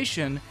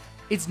situation,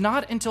 it's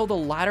not until the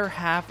latter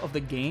half of the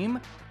game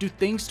do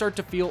things start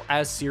to feel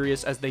as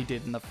serious as they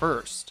did in the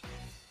first.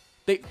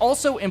 They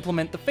also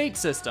implement the fate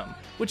system,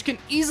 which can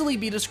easily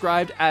be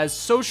described as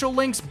social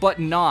links but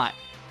not.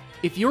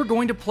 If you're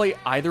going to play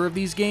either of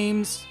these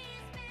games,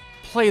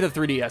 play the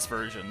 3DS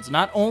versions.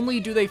 Not only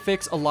do they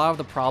fix a lot of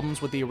the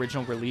problems with the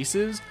original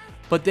releases,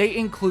 but they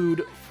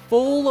include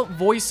full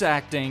voice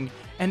acting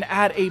and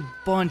add a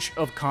bunch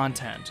of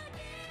content.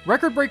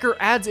 Record Breaker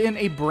adds in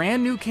a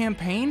brand new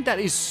campaign that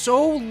is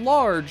so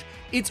large,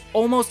 it's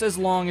almost as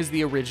long as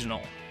the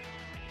original.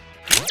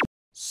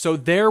 So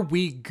there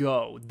we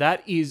go.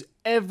 That is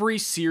every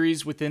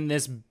series within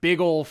this big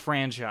ol'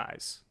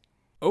 franchise.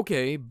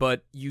 Okay,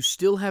 but you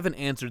still haven't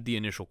answered the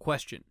initial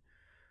question.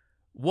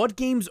 What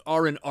games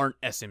are and aren't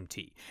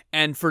SMT?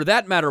 And for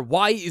that matter,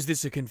 why is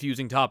this a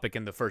confusing topic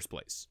in the first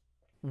place?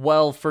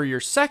 Well, for your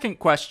second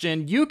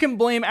question, you can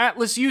blame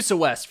Atlus USA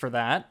West for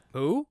that.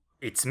 Who?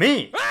 It's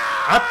me,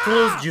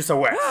 Atlus USA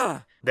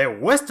West, the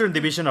Western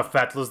division of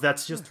Atlus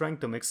that's just trying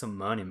to make some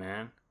money,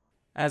 man.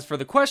 As for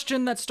the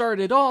question that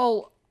started it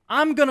all,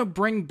 I'm gonna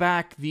bring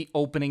back the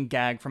opening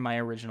gag from my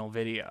original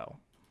video.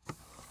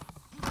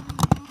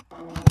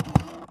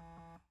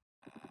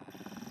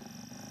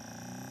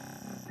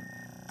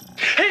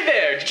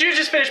 Did you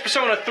just finish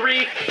Persona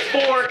 3,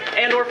 4,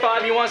 and or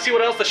 5? You want to see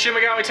what else the Shin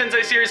Megami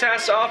Tensei series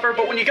has to offer?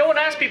 But when you go and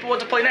ask people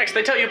what to play next,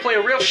 they tell you to play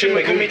a real Shin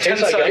Megami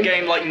Tensei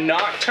game like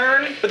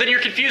Nocturne. But then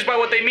you're confused by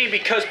what they mean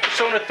because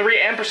Persona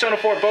 3 and Persona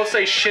 4 both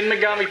say Shin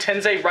Megami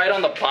Tensei right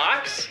on the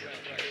box?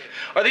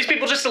 Are these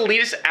people just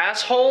elitist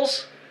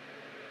assholes?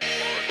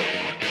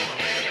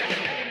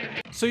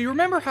 So you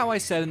remember how I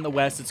said in the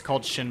West it's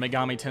called Shin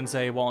Megami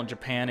Tensei, while in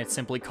Japan it's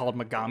simply called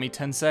Megami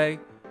Tensei?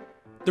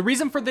 The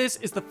reason for this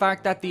is the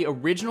fact that the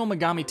original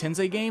Megami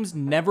Tensei games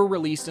never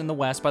released in the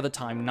West by the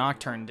time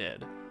Nocturne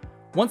did.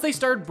 Once they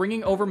started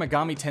bringing over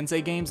Megami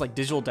Tensei games like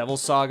Digital Devil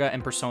Saga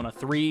and Persona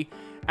 3,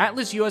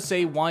 Atlus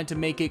USA wanted to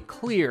make it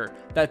clear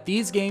that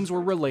these games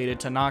were related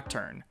to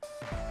Nocturne.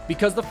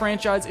 Because the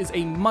franchise is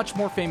a much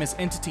more famous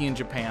entity in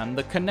Japan,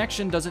 the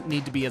connection doesn't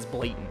need to be as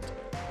blatant.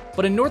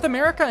 But in North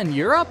America and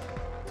Europe,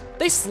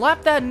 they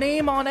slapped that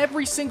name on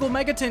every single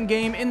MegaTen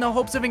game in the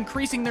hopes of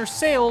increasing their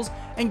sales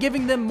and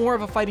giving them more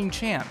of a fighting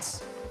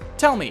chance.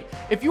 Tell me,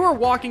 if you were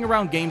walking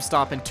around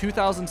GameStop in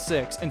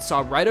 2006 and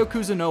saw Raito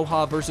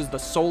Kuzunoha versus the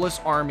Soulless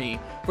Army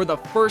for the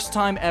first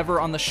time ever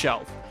on the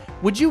shelf,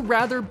 would you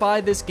rather buy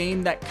this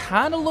game that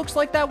kinda looks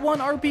like that one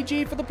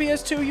RPG for the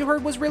PS2 you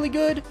heard was really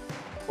good?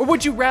 Or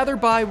would you rather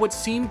buy what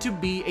seemed to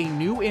be a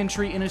new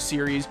entry in a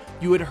series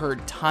you had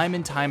heard time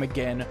and time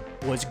again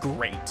was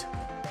great?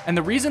 And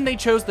the reason they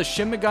chose the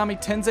Shin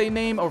Megami Tensei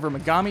name over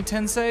Megami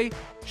Tensei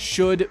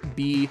should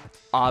be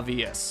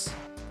obvious.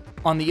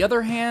 On the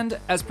other hand,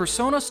 as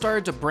Persona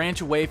started to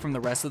branch away from the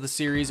rest of the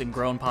series and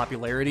grow in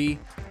popularity,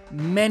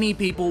 many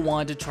people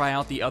wanted to try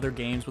out the other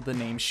games with the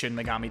name Shin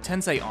Megami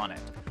Tensei on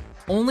it,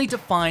 only to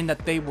find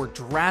that they were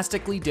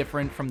drastically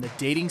different from the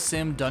dating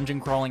sim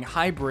dungeon crawling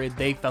hybrid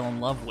they fell in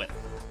love with.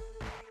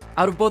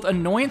 Out of both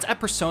annoyance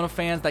at Persona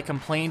fans that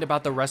complained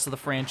about the rest of the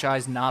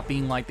franchise not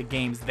being like the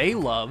games they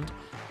loved,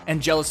 and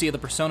jealousy of the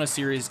Persona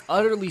series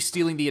utterly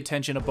stealing the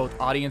attention of both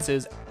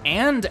audiences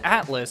and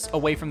Atlus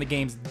away from the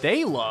games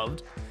they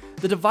loved,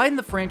 the divide in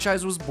the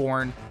franchise was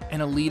born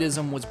and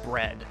elitism was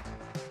bred.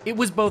 It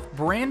was both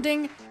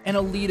branding and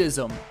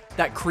elitism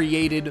that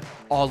created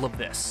all of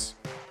this.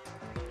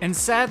 And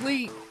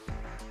sadly,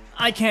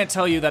 I can't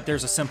tell you that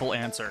there's a simple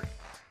answer.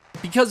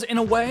 Because in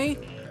a way,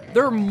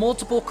 there are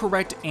multiple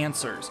correct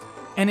answers,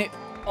 and it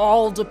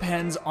all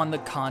depends on the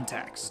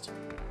context.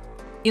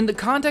 In the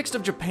context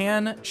of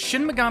Japan,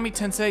 Shin Megami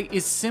Tensei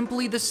is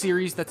simply the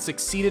series that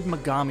succeeded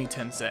Megami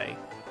Tensei.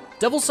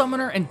 Devil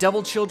Summoner and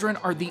Devil Children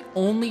are the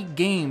only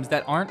games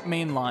that aren't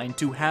mainline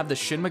to have the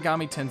Shin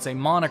Megami Tensei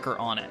moniker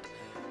on it.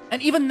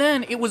 And even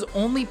then, it was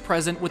only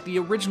present with the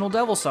original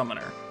Devil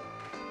Summoner.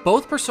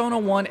 Both Persona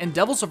 1 and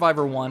Devil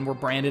Survivor 1 were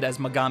branded as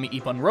Megami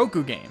Ippon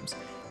Roku games,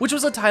 which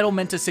was a title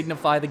meant to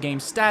signify the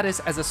game's status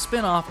as a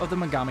spin-off of the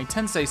Megami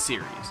Tensei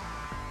series.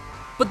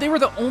 But they were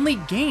the only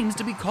games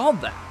to be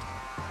called that.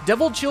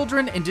 Devil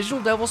Children and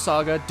Digital Devil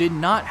Saga did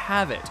not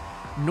have it,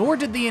 nor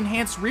did the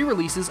enhanced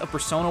re-releases of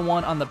Persona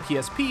 1 on the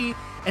PSP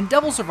and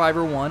Devil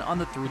Survivor 1 on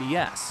the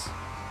 3DS.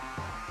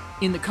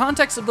 In the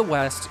context of the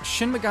West,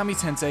 Shin Megami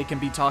Tensei can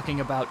be talking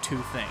about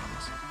two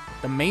things: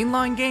 the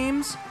mainline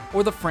games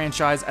or the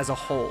franchise as a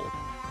whole.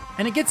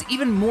 And it gets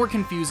even more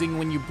confusing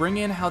when you bring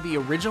in how the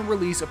original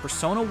release of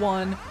Persona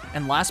 1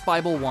 and Last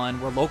Bible 1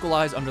 were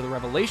localized under the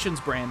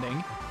Revelations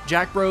branding,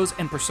 Jack Bros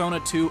and Persona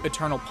 2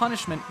 Eternal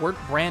Punishment weren't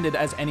branded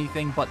as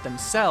anything but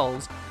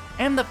themselves,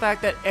 and the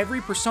fact that every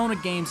Persona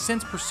game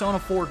since Persona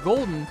 4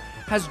 Golden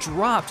has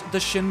dropped the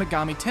Shin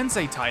Megami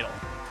Tensei title.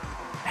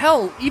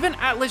 Hell, even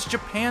Atlus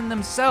Japan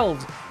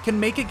themselves can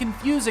make it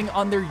confusing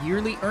on their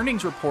yearly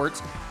earnings reports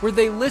where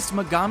they list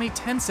Megami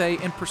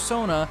Tensei and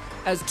Persona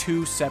as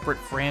two separate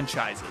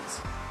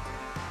franchises.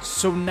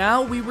 So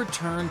now we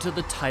return to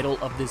the title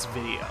of this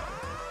video.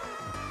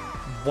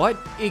 What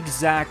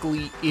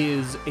exactly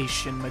is a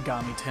Shin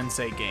Megami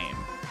Tensei game?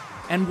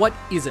 And what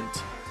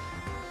isn't?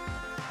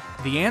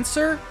 The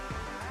answer?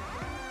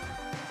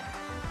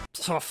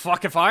 Oh,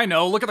 fuck if I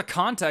know. Look at the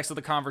context of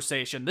the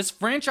conversation. This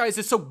franchise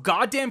is so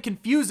goddamn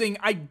confusing,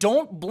 I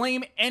don't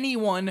blame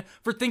anyone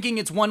for thinking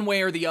it's one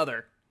way or the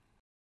other.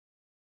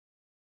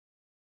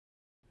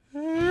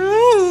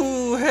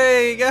 Ooh,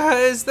 hey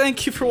guys,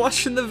 thank you for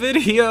watching the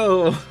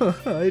video.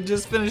 I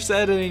just finished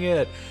editing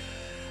it.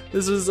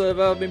 This was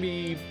about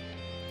maybe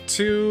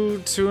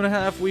two and a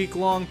half week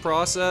long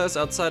process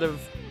outside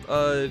of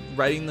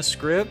writing the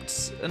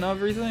script and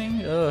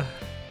everything.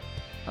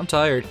 I'm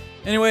tired.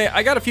 Anyway,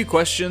 I got a few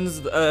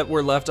questions that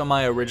were left on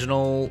my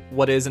original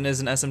What Is and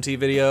Isn't SMT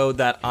video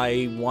that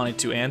I wanted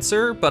to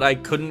answer, but I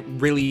couldn't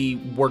really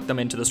work them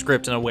into the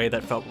script in a way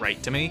that felt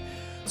right to me.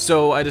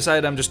 So I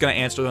decided I'm just gonna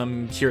answer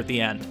them here at the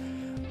end.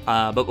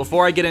 But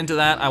before I get into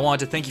that, I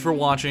wanted to thank you for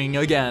watching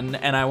again,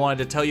 and I wanted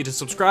to tell you to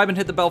subscribe and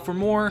hit the bell for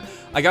more.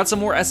 I got some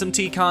more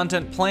SMT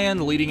content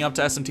planned leading up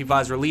to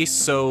SMT5's release,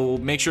 so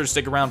make sure to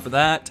stick around for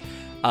that.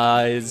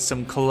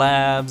 Some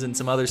collabs and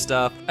some other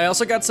stuff. I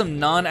also got some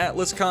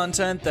non-Atlus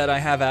content that I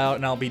have out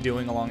and I'll be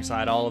doing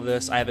alongside all of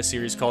this. I have a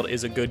series called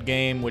Is a Good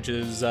Game, which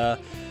is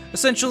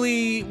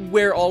essentially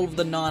where all of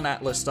the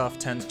non-Atlus stuff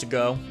tends to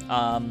go.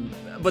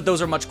 But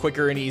those are much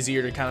quicker and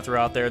easier to kind of throw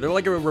out there. They're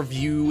like a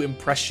review,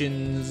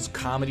 impressions,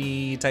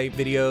 comedy type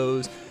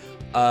videos.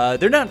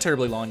 They're not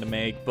terribly long to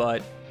make,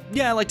 but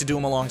yeah, I like to do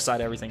them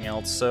alongside everything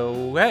else.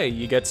 So hey,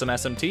 you get some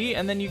SMT,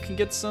 and then you can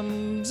get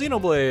some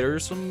Xenoblade or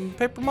some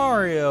Paper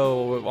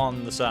Mario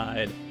on the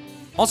side.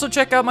 Also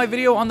check out my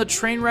video on the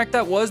train wreck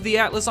that was the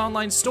Atlus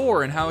Online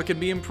Store and how it can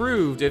be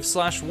improved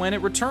if/when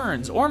it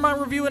returns, or my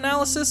review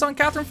analysis on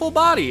Catherine Full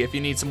Body if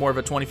you need some more of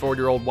a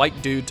 24-year-old white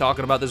dude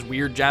talking about this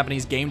weird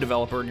Japanese game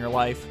developer in your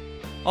life.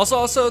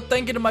 Also,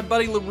 thank you to my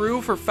buddy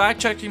LaRue for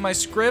fact-checking my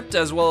script,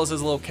 as well as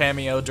his little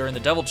cameo during the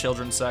Devil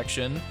Children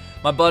section.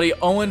 My buddy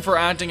Owen for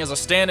acting as a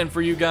stand-in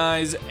for you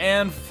guys,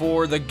 and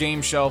for the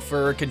Game Shelf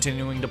for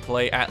continuing to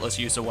play Atlus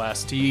USA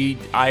West.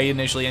 I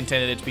initially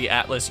intended it to be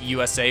Atlus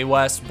USA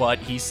West, but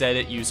he said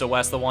it USA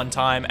West the one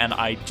time, and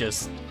I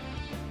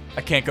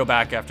can't go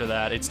back after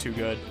that. It's too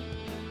good.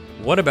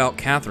 What about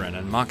Catherine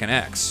and Macca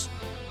X?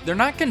 They're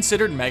not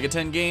considered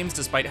MegaTen games,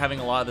 despite having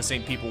a lot of the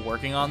same people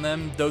working on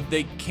them, though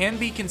they can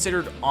be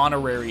considered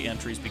honorary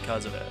entries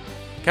because of it.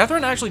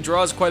 Catherine actually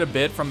draws quite a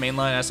bit from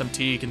mainline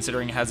SMT,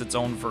 considering it has its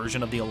own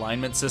version of the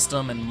alignment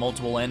system and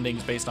multiple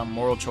endings based on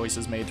moral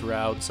choices made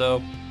throughout,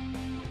 so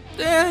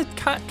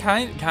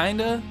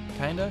kinda.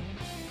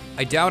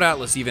 I doubt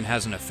Atlus even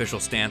has an official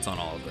stance on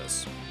all of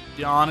this.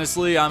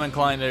 Honestly, I'm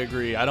inclined to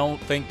agree. I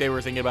don't think they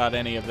were thinking about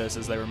any of this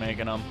as they were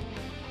making them.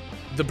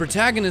 The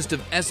protagonist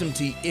of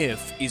SMT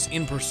If is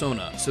in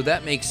Persona, so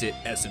that makes it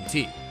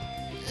SMT.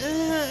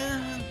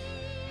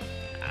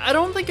 I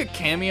don't think a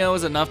cameo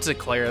is enough to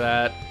declare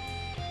that.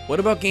 What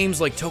about games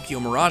like Tokyo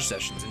Mirage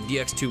Sessions and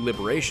DX2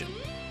 Liberation?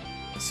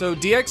 So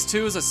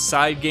DX2 is a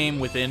side game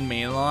within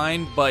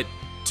mainline, but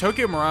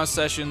Tokyo Mirage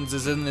Sessions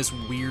is in this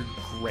weird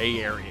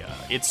gray area.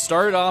 It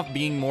started off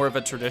being more of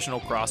a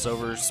traditional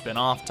crossover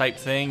spin-off type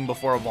thing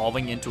before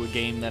evolving into a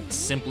game that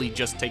simply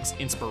just takes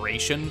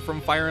inspiration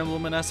from Fire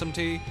Emblem and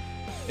SMT.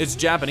 Its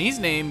Japanese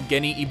name,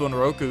 Geni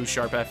Ibunroku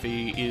Sharp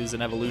FE, is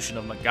an evolution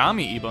of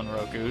Megami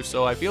Ibunroku,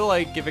 so I feel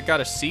like if it got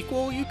a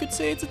sequel, you could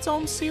say it's its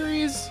own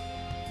series.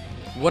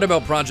 What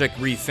about Project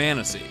Re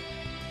Fantasy?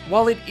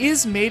 While it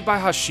is made by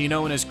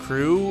Hashino and his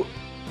crew,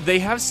 they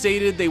have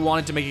stated they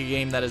wanted to make a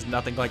game that is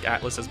nothing like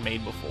Atlus has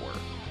made before.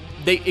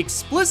 They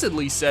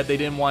explicitly said they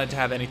didn't want it to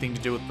have anything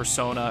to do with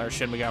Persona or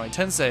Shin Megami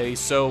Tensei,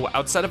 so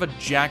outside of a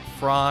Jack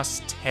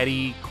Frost,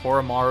 Teddy,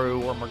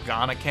 Koromaru, or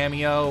Morgana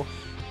cameo,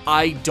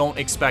 I don't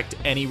expect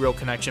any real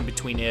connection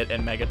between it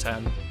and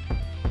MegaTen.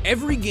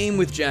 Every game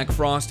with Jack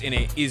Frost in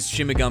it is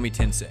Shin Megami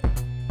Tensei.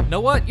 You know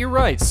what? You're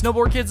right.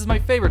 Snowboard Kids is my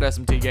favorite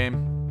SMT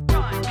game.